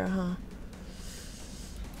up there, huh?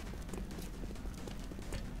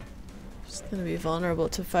 Just gonna be vulnerable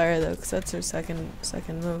to fire though, because that's her second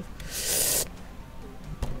move.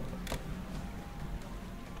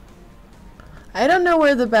 I don't know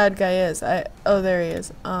where the bad guy is. Oh, there he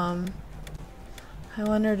is. I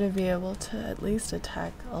want her to be able to at least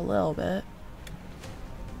attack a little bit.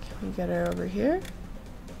 Can we get her over here?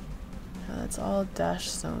 No, that's all dash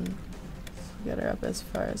zone. Get her up as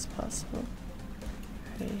far as possible.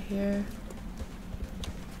 Right here.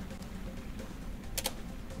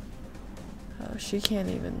 Oh, she can't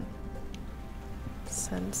even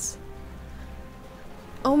sense.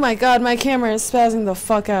 Oh my god, my camera is spazzing the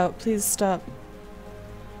fuck out. Please stop.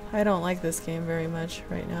 I don't like this game very much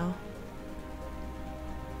right now.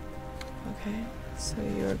 Okay, so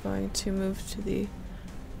you are going to move to the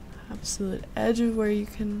absolute edge of where you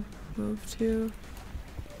can move to.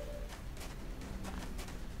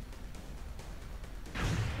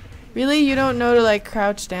 Really? You don't know to like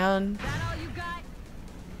crouch down?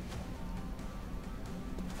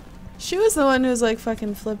 She was the one who's like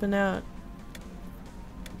fucking flipping out.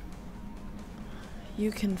 You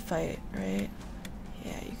can fight, right?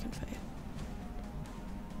 Yeah, you can fight.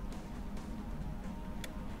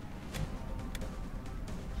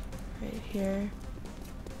 Right here.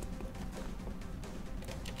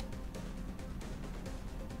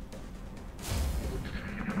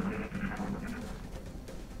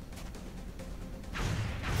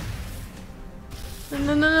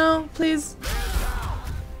 No, no, no, please.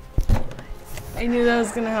 I knew that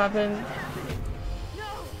was gonna happen.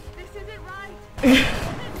 No, this isn't right.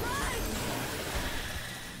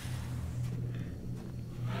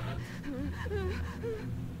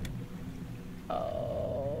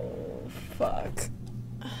 Oh, fuck.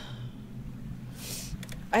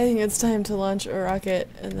 I think it's time to launch a rocket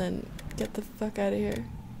and then get the fuck out of here.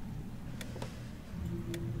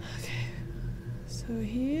 Okay. So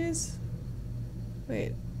he's...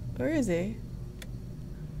 Wait, where is he?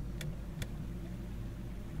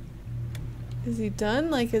 Is he done?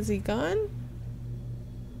 Like, is he gone?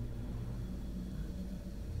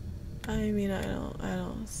 I mean, I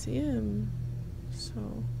don't see him.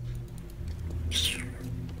 So...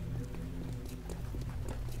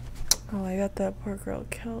 Oh, I got that poor girl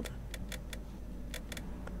killed.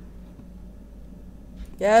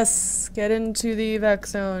 Yes! Get into the evac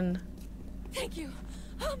zone. Thank you.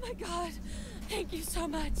 Oh my god. Thank you so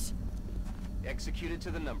much. Executed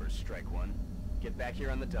to the numbers, Strike One. Get back here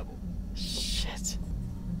on the double. Shit. Is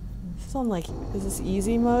this on like, is this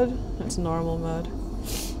easy mode? It's normal mode.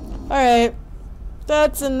 Alright.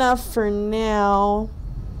 That's enough for now.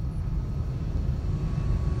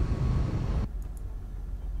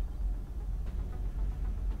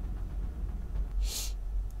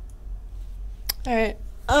 Alright.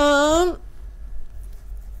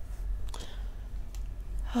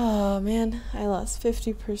 Oh man, I lost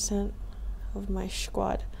 50% of my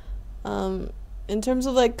squad. In terms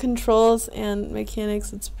of like controls and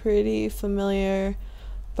mechanics, it's pretty familiar,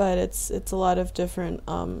 but it's a lot of different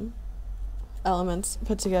elements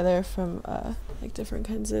put together from like different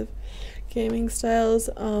kinds of gaming styles.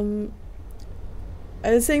 I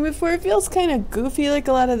was saying before, it feels kind of goofy. Like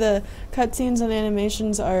a lot of the cutscenes and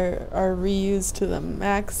animations are reused to the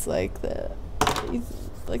max. Like the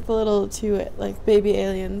little two like baby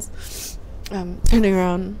aliens turning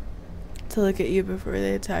around to look at you before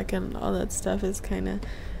they attack, and all that stuff is kind of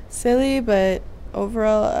silly. But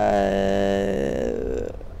overall,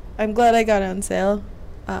 I'm glad I got it on sale.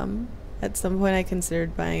 At some point I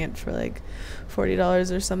considered buying it for like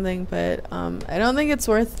 $40 or something, but I don't think it's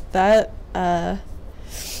worth that.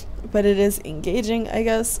 But it is engaging, I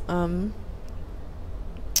guess. And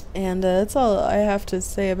that's all I have to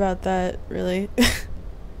say about that, really.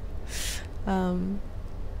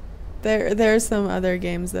 There are some other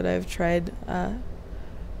games that I've tried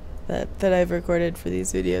that I've recorded for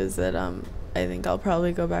these videos that I think I'll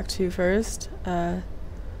probably go back to first.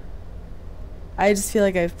 I just feel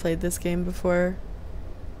like I've played this game before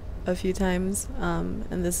a few times,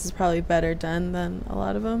 and this is probably better done than a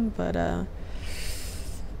lot of them, but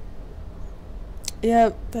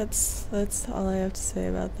yeah, that's all I have to say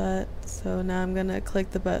about that. So now I'm gonna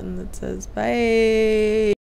click the button that says bye.